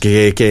 Eu acho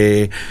que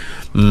é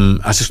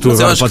achas que tu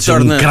agora podes ser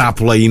um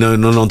crápula e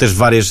não tens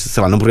várias,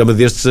 sei lá, num programa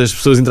destes as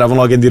pessoas entravam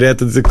logo em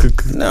direto a dizer que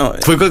não,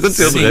 foi o que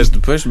aconteceu.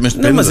 Depois, mas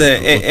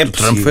o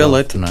Trump foi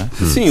eleito, não é?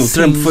 Sim, o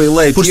Trump foi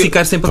eleito. Por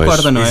esticar sempre a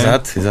corda, não é?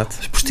 Exato.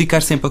 Por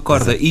esticar sempre a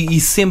corda. E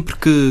sempre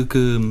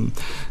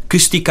que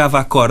esticava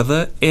a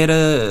corda era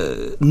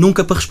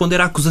nunca para responder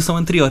à acusação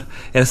anterior,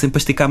 era sempre para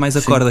esticar mais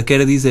a corda, que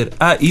era dizer,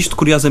 isto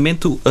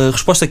curiosamente a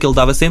resposta que ele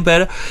dava sempre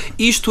era: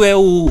 isto é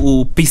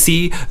o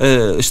PC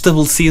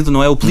estabelecido,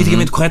 não é? O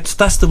politicamente correto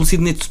está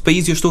estabelecido neste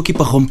país e eu estou aqui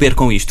para romper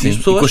com isto. E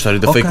com a história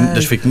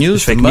das fake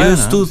news,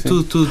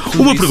 tudo.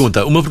 Uma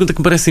pergunta que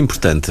me parece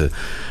importante.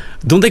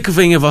 De onde é que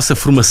vem a vossa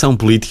formação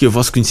política, o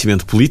vosso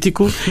conhecimento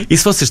político e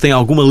se vocês têm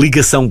alguma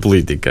ligação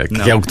política,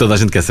 que é o que toda a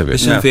gente quer saber?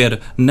 Deixa-me ver.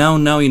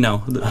 Não e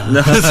não.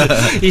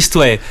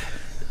 Isto é...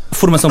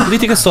 Formação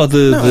política só de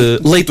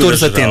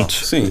leitores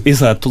atentos. Sim.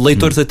 Exato,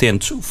 leitores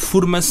atentos.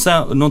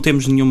 Formação, não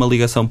temos nenhuma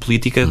ligação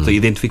política,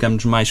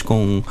 identificamos mais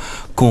com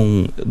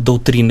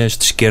doutrinas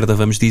de esquerda,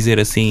 vamos dizer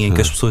assim, em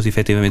que as pessoas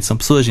efetivamente são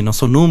pessoas e não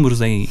são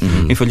números em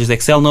folhas de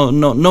Excel.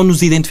 Não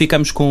nos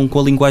identificamos com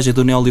a linguagem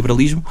do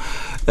neoliberalismo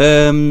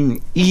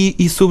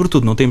e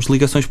sobretudo, não temos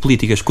ligações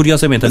políticas.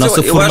 Curiosamente, mas a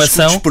nossa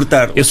formação...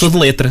 Eu sou de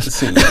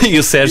letras e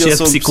o Sérgio é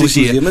de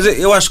psicologia. Mas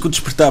eu acho que o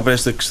despertar para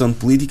esta questão de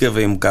política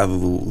vem um bocado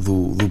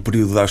do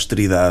período da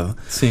austeridade,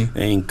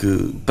 em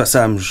que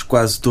passámos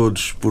quase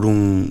todos por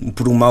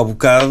um mau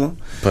bocado.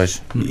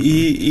 Pois.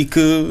 E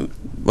que...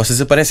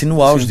 Vocês aparecem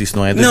no auge disso,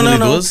 não é?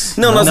 2012?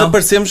 Não, nós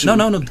aparecemos... Não,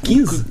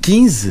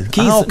 15.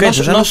 Ok,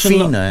 já no fim,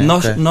 não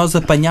é? Nós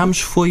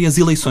apanhámos foi as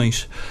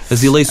eleições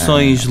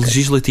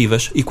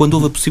legislativas, e quando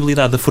houve a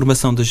possibilidade da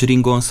formação da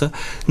geringonça,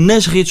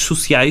 nas redes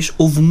sociais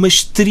houve uma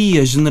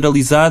histeria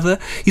generalizada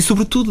e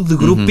sobretudo de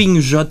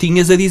grupinhos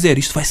jotinhas a dizer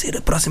isto vai ser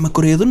a próxima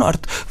Coreia do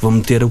Norte, vão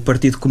meter o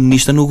Partido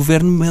Comunista no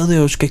governo, meu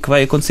Deus, o que é que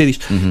vai acontecer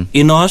disto?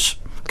 E nós,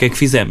 o que é que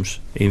fizemos?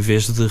 Em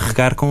vez de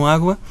regar com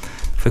água,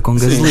 foi com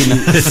gasolina.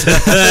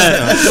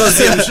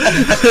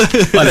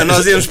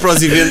 Nós íamos para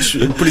os eventos,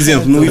 por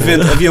exemplo, no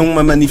evento havia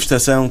uma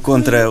manifestação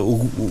contra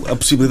a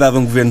possibilidade de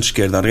um governo de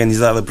esquerda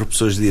organizada por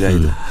pessoas de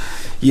direita.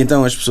 E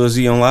então as pessoas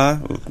iam lá,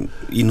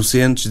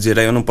 inocentes, dizer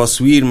eu não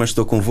posso ir, mas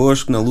estou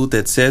convosco na luta,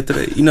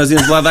 etc. E nós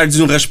íamos lá dar-lhes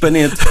um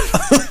raspanete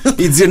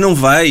e dizer não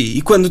vai.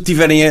 E quando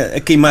estiverem a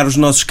queimar os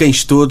nossos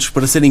cães todos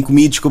para serem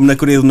comidos, como na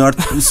Coreia do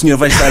Norte, o senhor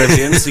vai estar a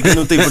ver, não sei que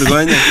não tem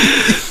vergonha.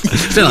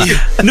 Sei lá,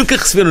 nunca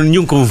receberam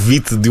nenhum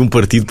convite de um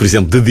partido, por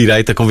exemplo, de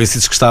direita,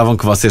 convencidos que estavam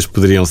que vocês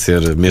poderiam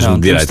ser mesmo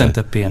de direita?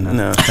 Tanta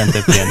pena.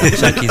 Tanta pena.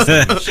 Já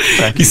quisemos.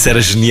 Isso era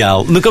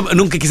genial.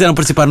 Nunca quiseram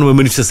participar numa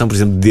manifestação, por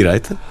exemplo, de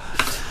direita?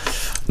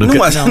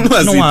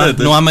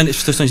 Não há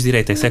manifestações de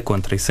direita, isso é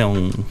contra, isso é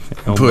um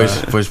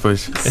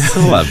Pois.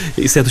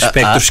 Isso é do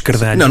espectro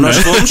esquerdalho. Não, nós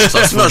fomos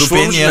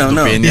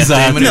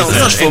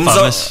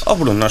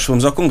nós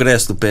fomos ao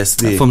Congresso do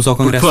PSD. Fomos ao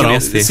Congresso do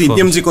PSD. Sim,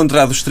 tínhamos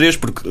encontrado os três,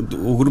 porque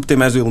o grupo tem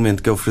mais um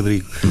elemento, que é o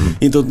Frederico.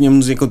 Então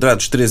tínhamos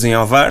encontrado os três em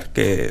Alvar,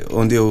 que é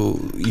onde eu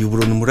e o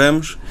Bruno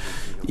moramos.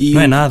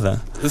 Não é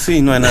nada.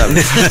 Sim, não é nada.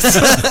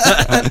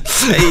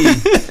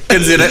 Quer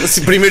dizer,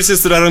 primeiro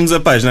censuraram-nos a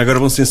página, agora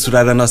vão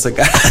censurar a nossa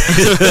cara.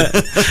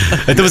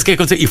 Então, mas o que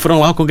aconteceu? E foram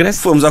lá ao Congresso?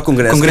 Fomos ao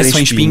Congresso. Congresso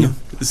em Espinho.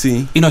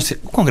 Sim. E nós,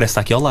 o Congresso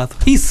está aqui ao lado.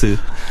 Isso.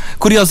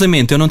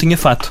 Curiosamente, eu não tinha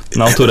fato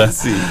na altura.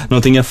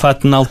 Não tinha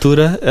fato na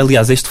altura.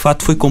 Aliás, este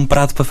fato foi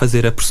comprado para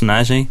fazer a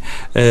personagem.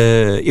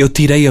 Eu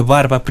tirei a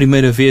barba a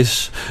primeira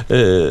vez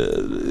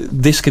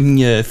desde que a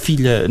minha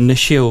filha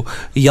nasceu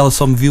e ela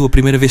só me viu a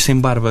primeira vez sem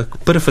barba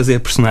para fazer a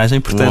personagem,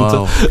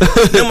 portanto...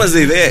 Não, mas a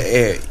ideia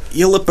é...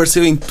 Ele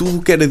apareceu em tudo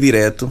o que era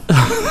direto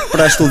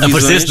para as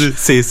televisões.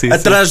 Sim.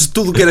 Atrás de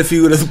tudo o que era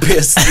figura do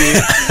PSD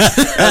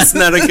a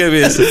acenar a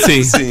cabeça.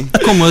 Sim.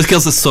 Como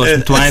aqueles assessores.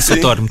 Muito bem,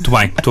 Soutor, muito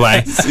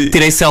bem.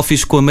 Tirei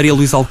selfies com a Maria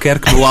Luísa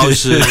Albuquerque no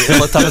auge.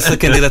 Ela estava-se a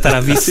candidatar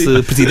à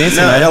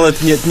vice-presidência. Não, ela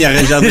tinha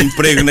arranjado um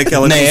emprego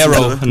naquela na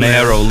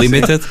Arrow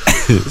Limited.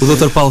 O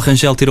Dr. Paulo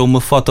Rangel tirou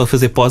uma foto a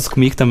fazer pose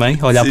comigo também,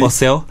 a olhar para o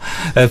céu,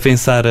 a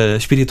pensar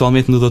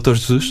espiritualmente no Dr.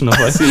 Jesus, não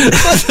foi?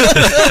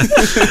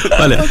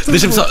 Olha,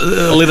 deixa-me só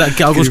ler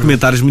aqui alguns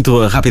comentários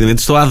muito rapidamente.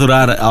 Estou a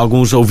adorar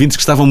alguns ouvintes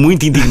que estavam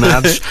muito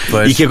indignados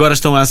e que agora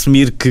estão a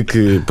assumir que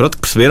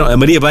perceberam. A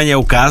Maria Banha é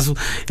o caso.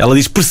 Ela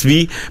diz,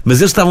 percebi, mas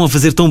eles estavam a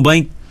fazer tão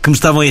bem que me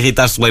estavam a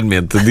irritar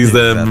solenemente, diz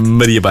a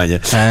Maria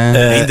Banha.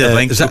 Ainda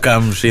bem que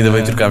trocámos.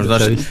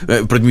 Nós,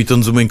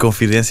 permitiu-nos uma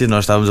inconfidência,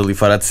 nós estávamos ali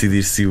fora a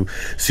decidir se o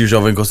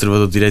jovem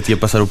conservador de direita ia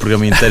passar o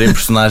programa inteiro em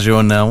personagem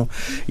ou não,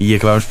 e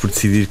acabámos por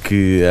decidir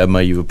que a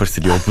meio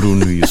apareceria o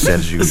Bruno e o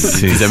Sérgio.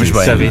 Fizemos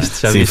bem. Já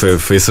viste. Sim,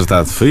 foi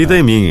acertado. Foi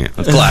ideia minha.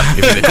 Claro,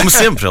 como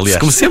sempre,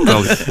 aliás.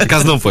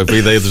 Acaso não foi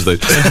ideia dos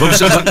dois.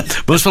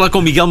 Vamos falar com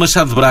o Miguel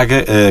Machado de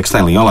Braga, que está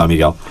em linha. Olá,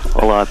 Miguel.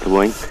 Olá, tudo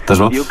bem? Estás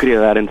bom? Eu queria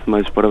dar antes de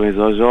mais os parabéns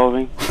ao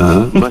jovem,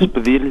 mas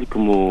pedir-lhe,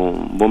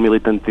 como bom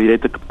militante de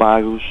direita, que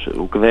pague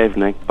o que deve,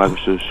 né? Que pague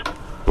os seus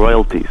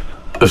royalties.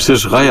 Os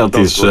seus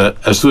royalties,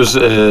 as suas,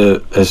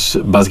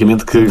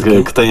 basicamente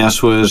que têm as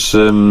suas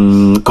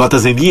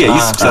cotas em dia, é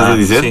isso que estás a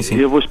dizer? Sim.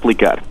 Eu vou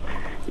explicar.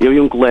 Eu e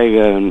um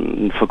colega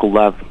de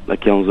faculdade,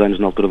 aqui há uns anos,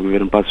 na altura do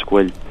governo Passos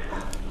Coelho,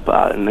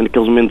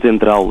 naqueles momentos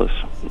entre aulas,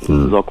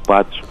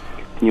 desocupados,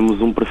 tínhamos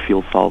um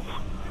perfil falso,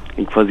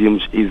 em que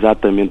fazíamos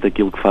exatamente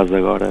aquilo que faz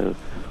agora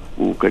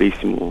o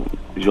caríssimo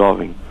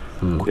jovem.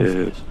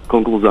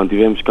 Conclusão,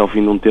 tivemos que ao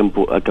fim de um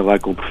tempo acabar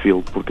com o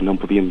perfil, porque não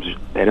podíamos,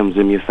 éramos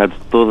ameaçados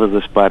de todas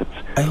as partes.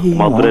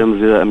 Uma altura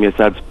éramos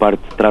ameaçados de parte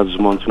de trás dos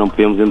montes, não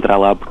podíamos entrar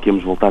lá porque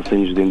íamos voltar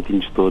sem os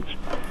dentinhos todos.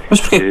 Mas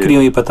porquê que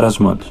queriam ir para trás dos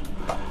montes?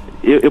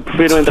 Eu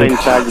prefiro entrar em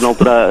detalhes, na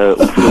altura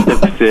o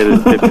perfil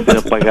teve que ser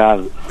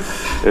apagado,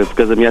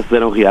 porque as ameaças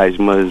eram reais,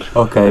 mas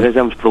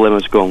arranjamos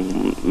problemas com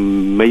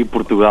meio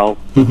Portugal,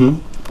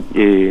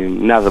 E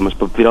nada, mas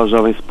para pedir aos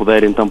jovens se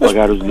puderem então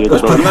pagar os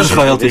direitos. Mas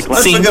royalties,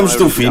 nós pagamos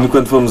teu fino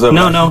quando fomos a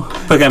Não,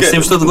 pagamos.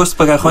 Temos todo o gosto de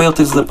pagar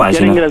royalties da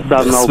página. Era engraçado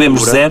na altura.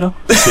 Recebemos 0.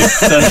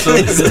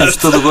 Portanto, temos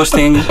todo o gosto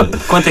em...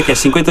 Quanto é que é?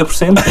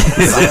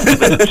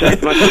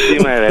 50%? Mais por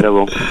cima era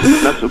bom.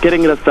 O que era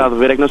engraçado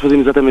ver é que nós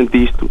fazíamos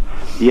exatamente isto.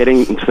 E era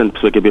interessante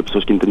perceber que havia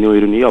pessoas que entendiam a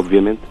ironia,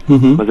 obviamente,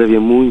 mas havia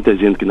muita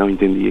gente que não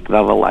entendia, que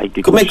dava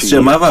like. Como é que se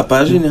chamava a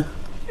página?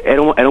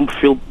 Era um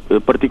perfil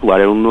particular,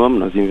 era um nome,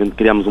 nós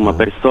criámos uma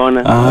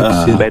persona,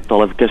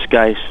 Betola de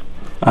Cascais,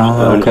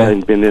 ok.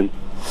 independente.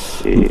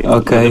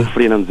 Ok.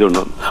 Preferia não dizer o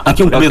nome. Há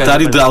aqui um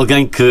comentário de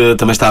alguém que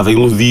também estava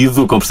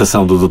iludido com a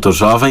prestação do Dr.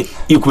 Jovem,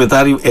 e o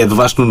comentário é do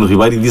Vasco Nuno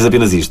Ribeiro e diz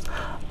apenas isto: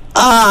 É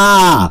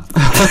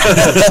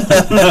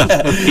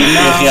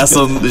a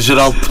reação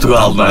geral de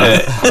Portugal, não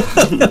é?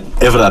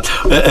 É verdade.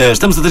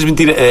 Estamos a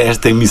transmitir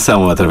esta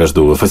emissão através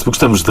do Facebook.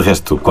 Estamos, de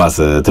resto,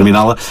 quase a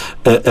terminá-la.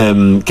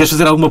 Queres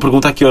fazer alguma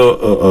pergunta aqui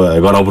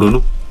agora ao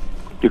Bruno?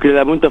 Eu queria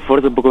dar muita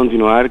força para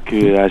continuar,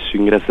 que acho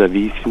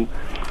engraçadíssimo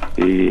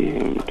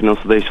e que não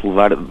se deixe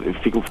levar.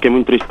 Fiquei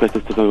muito triste com esta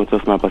situação que aconteceu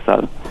a semana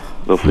passada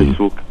do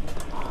Facebook.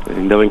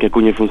 Ainda bem que a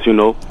cunha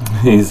funcionou.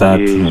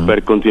 Exato. E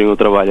espero que continuem o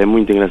trabalho. É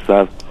muito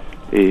engraçado.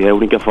 E é a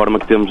única forma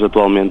que temos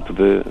atualmente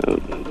de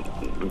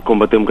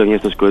combater um bocadinho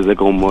estas coisas, é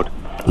com humor.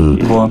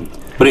 Boa.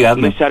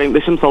 Obrigado.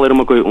 Deixa-me só ler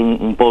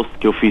um post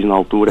que eu fiz na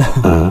altura,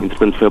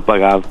 entretanto foi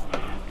apagado,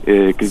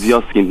 que dizia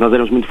o seguinte: nós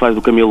éramos muito fãs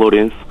do Camilo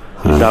Lourenço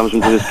e estávamos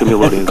muitas vezes Camilo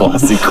Lourenço.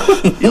 Clássico.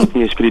 Ele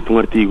tinha escrito um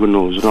artigo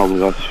no Jornal de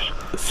Negócios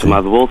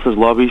chamado Bolsas,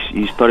 Lobbies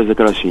e Histórias da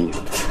Carochinha,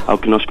 ao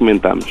que nós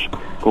comentámos: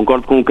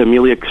 concordo com o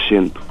Camilo e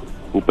acrescento: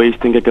 o país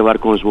tem que acabar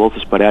com as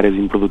bolsas para áreas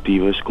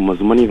improdutivas como as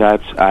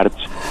humanidades,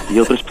 artes e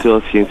outras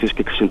pseudociências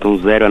que acrescentam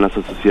zero à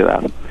nossa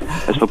sociedade.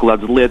 As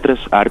faculdades de letras,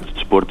 artes,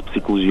 desporto,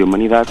 psicologia e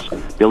humanidades,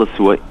 pela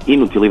sua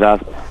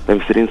inutilidade,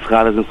 devem ser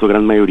encerradas na sua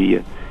grande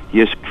maioria.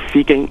 E as que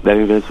fiquem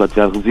devem ver a sua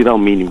atividade reduzida ao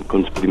mínimo, com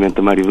o despedimento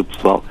da maioria do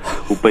pessoal.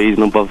 O país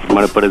não pode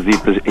formar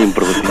parasitas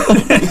improdutivos.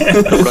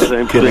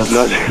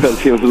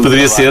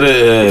 Poderia ser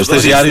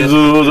estagiário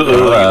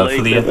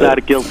Podia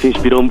pensar que ele se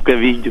inspirou um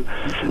bocadinho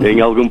em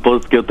algum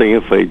post que eu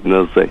tenha feito,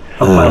 não sei.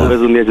 Talvez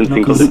um dia a gente se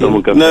encontre e tome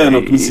um café. Não, eu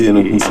não conhecia.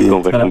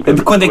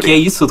 De quando é que é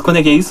isso?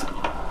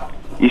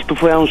 Isto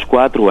foi há uns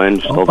 4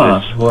 anos,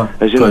 talvez.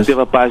 A gente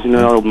teve a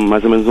página há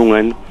mais ou menos um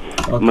ano.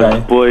 Mas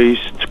depois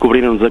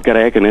descobriram-nos a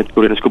careca, né?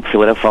 Descobriram-nos que o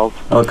perfil era falso.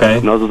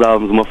 Nós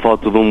usávamos uma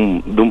foto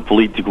de um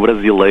político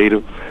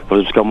brasileiro,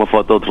 fomos buscar uma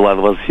foto ao outro lado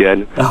do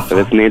oceano, a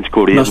ver se nem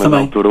descobriam, mas na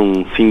altura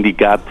um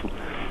sindicato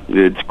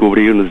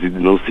descobriu-nos e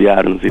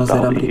denunciaram-nos e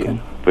tal. E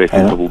foi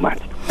assim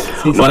problemático.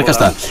 Ora, cá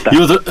está.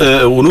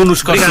 O Nuno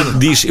Costa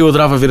diz: eu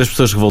adorava ver as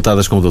pessoas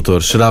revoltadas com o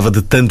doutor, chorava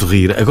de tanto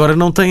rir. Agora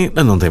não tem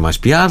mais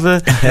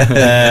piada.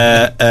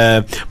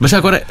 Mas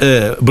agora,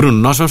 Bruno,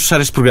 nós vamos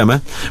fechar este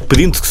programa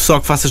pedindo-te só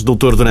que faças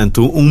doutor durante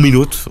um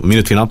minuto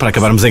final, para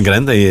acabarmos em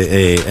grande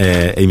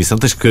a emissão.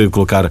 Tens que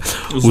colocar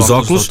os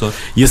óculos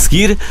e a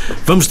seguir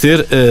vamos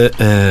ter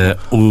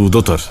o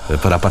doutor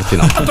para a parte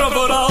final. A prova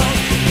oral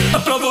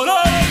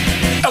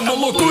é uma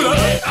loucura.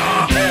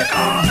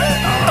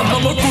 É uma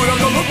loucura,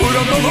 uma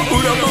loucura, uma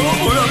loucura, uma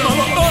loucura, uma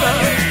loucura.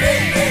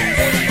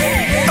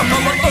 É uma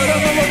loucura,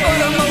 uma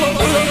loucura, uma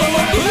loucura, uma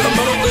loucura,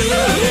 uma loucura.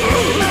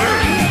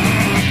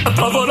 A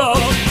prova oral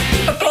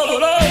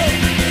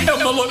é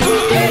uma loucura.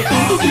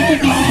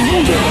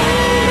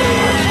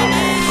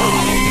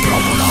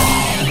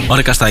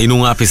 Ora, cá está, e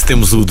num ápice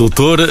temos o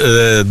doutor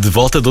de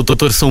volta.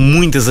 Doutor, são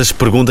muitas as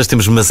perguntas,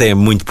 mas é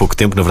muito pouco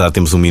tempo, na verdade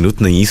temos um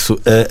minuto, nem isso.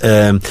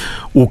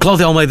 O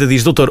Cláudio Almeida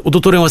diz: doutor, o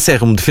doutor é um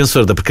acérrimo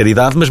defensor da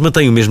precariedade, mas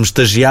mantém o mesmo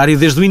estagiário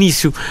desde o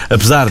início.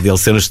 Apesar de ele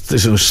ser um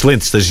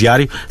excelente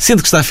estagiário,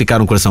 sente que está a ficar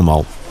um coração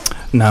mau.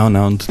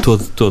 Não, de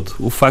todo.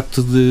 O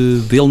facto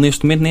de ele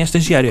neste momento nem é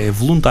estagiário, é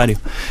voluntário.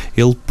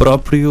 Ele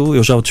próprio,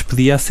 eu já o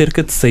despedi há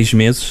cerca de 6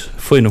 meses.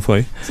 Não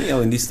foi? Sim,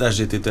 além disso dá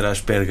jeito de ter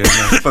às pergas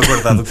para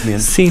guardar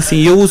documentos. Sim,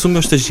 eu uso o meu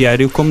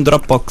estagiário como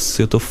Dropbox.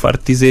 Eu estou farto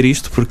de dizer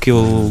isto porque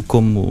eu,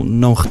 como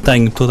não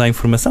retenho toda a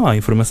informação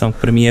que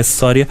para mim é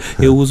acessória,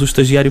 eu uso o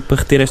estagiário para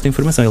reter esta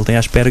informação. Ele tem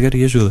Asperger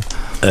e ajuda.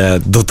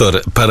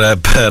 Doutor,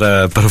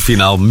 para o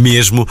final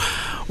mesmo,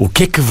 o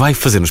que é que vai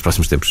fazer nos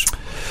próximos tempos?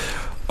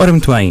 Ora,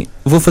 muito bem,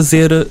 vou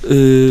fazer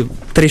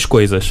 3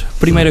 coisas.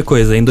 Primeira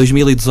coisa, em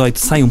 2018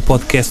 sai um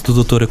podcast do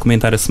doutor a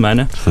comentar a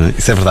semana.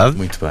 Isso é verdade?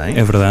 Muito bem.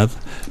 É verdade.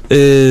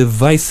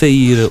 Vai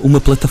sair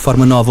uma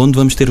plataforma nova onde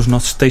vamos ter os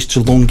nossos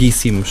textos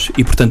longuíssimos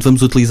e, portanto,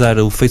 vamos utilizar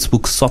o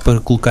Facebook só para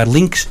colocar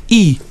links.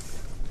 E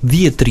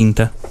dia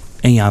 30,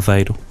 em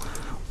Aveiro,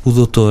 o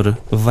doutor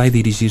vai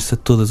dirigir-se a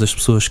todas as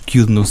pessoas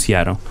que o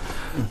denunciaram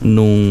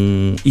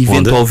num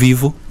evento ao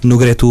vivo no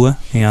Gretua,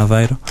 em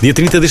Aveiro. Dia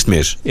 30 deste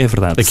mês. É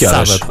verdade. A que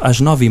horas? Sábado, às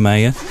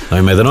 9h30.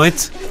 9h30 da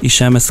noite. E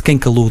chama-se Quem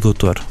Calou o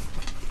Doutor.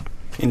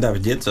 Ainda há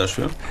bilhetes,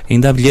 acho eu.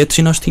 Ainda há bilhetes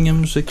e nós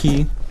tínhamos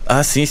aqui...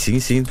 sim.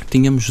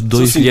 Tínhamos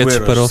 2 bilhetes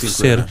para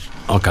oferecer.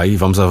 Ok,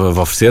 vamos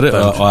oferecer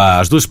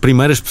às 2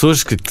 primeiras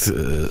pessoas,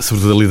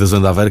 sobretudo ali da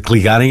zona de Aveiro, que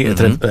ligarem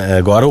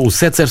agora o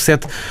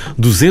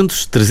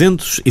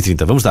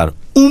 707-200-330. Vamos dar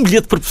um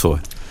bilhete por pessoa.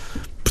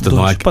 Portanto,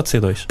 não há... Pode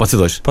ser 2. Pode ser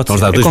 2. Pode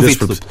ser.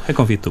 É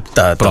convite duplo.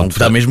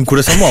 Está mesmo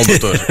coração mole,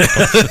 doutor.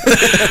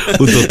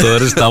 O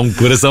doutor está um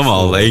coração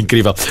mole, é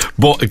incrível.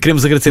 Bom,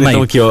 queremos agradecer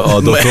então aqui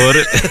ao doutor,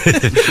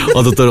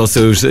 ao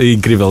seu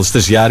incrível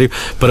estagiário.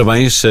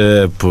 Parabéns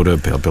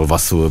pelo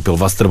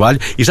vosso trabalho.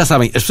 E já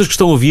sabem, as pessoas que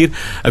estão a ouvir,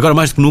 agora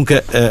mais do que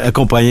nunca,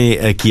 acompanhem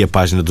aqui a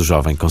página do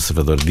Jovem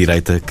Conservador de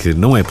Direita, que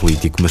não é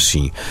político, mas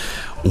sim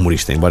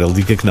humorista, embora ele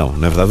diga que não é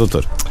verdade,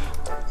 doutor?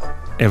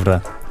 É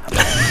verdade.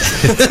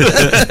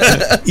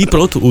 E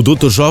pronto, o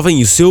doutor Jovem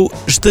e o seu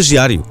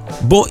estagiário.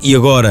 Bom, e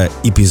agora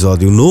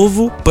episódio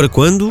novo para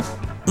quando?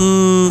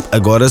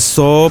 Agora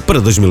só para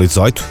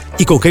 2018.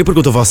 E com quem,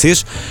 pergunto a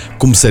vocês,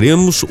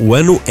 começaremos o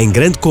ano em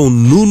grande com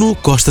Nuno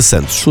Costa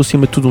Santos. Sou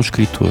acima de tudo um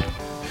escritor.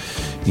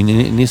 E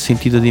nesse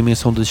sentido a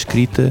dimensão da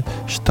escrita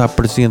está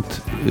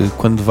presente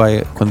quando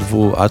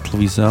vou à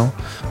televisão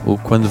ou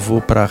quando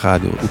vou para a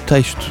rádio. O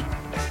texto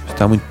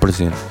está muito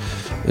presente.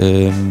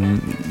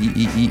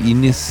 E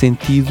nesse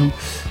sentido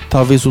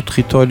talvez o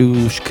território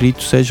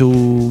escrito seja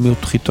o meu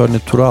território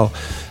natural,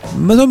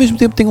 mas ao mesmo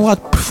tempo tem um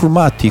lado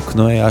performático,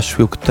 não é? Acho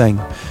eu que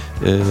tenho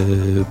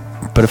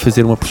para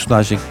fazer uma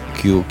personagem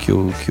que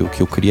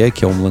eu criei,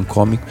 que é um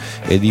melancómico,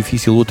 é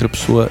difícil outra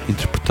pessoa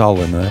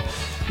interpretá-la, não é?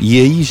 E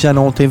aí já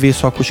não tem a ver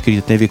só com a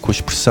escrita, tem a ver com a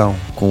expressão,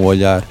 com o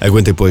olhar.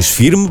 Aguentem, pois,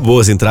 firme,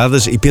 boas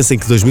entradas e pensem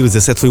que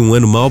 2017 foi um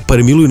ano mau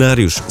para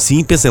milionários.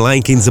 Sim, pensem lá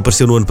em quem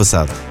desapareceu no ano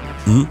passado.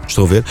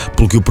 Estão a ver?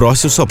 Pelo que o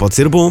próximo só pode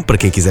ser bom para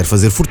quem quiser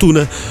fazer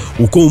fortuna.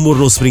 O Com Humor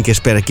Não Se Brinca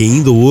espera que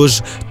ainda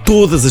hoje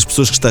todas as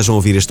pessoas que estejam a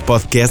ouvir este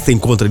podcast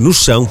encontrem no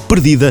chão,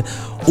 perdida,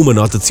 uma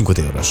nota de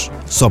 50 euros.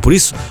 Só por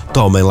isso,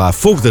 tomem lá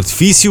fogo de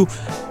artifício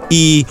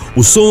e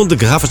o som de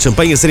garrafas de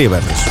champanhe a serem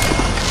abertas.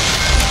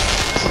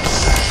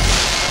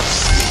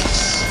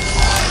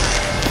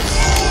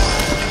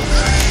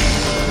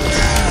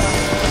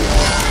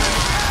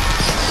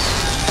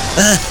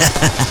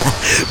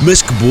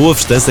 Mas que boa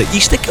festança!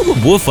 Isto é que é uma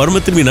boa forma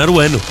de terminar o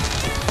ano.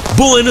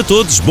 Bom ano a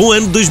todos! Bom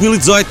ano de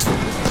 2018!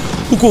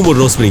 O Com Humor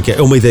Não Se Brinca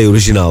é uma ideia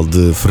original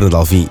de Fernando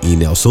Alvim e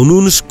Nelson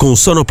Nunes, com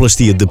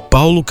sonoplastia de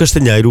Paulo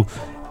Castanheiro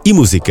e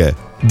música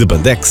de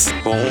Bandex.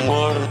 Com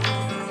humor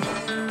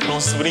não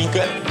se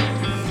brinca.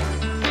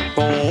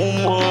 Com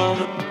humor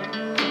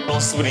não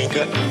se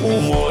brinca.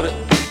 Humor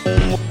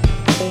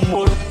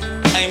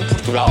em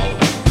Portugal.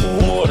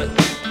 Humor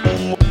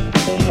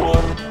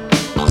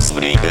não se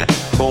brinca.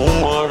 Com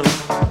humor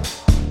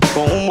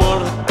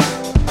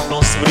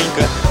não se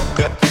brinca.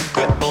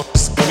 Não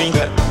se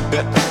brinca.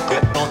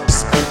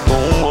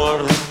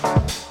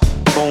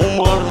 Com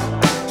humor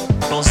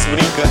não se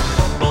brinca.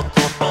 Não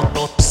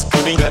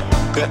se brinca.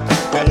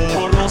 Com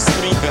humor não se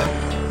brinca.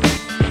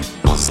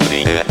 Não se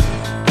brinca.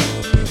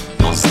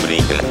 Não se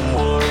brinca.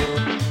 Humor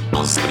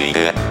não se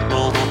brinca.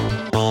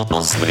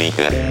 Não se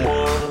brinca.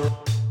 Humor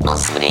não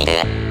se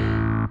brinca.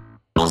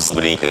 Não se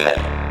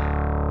brinca.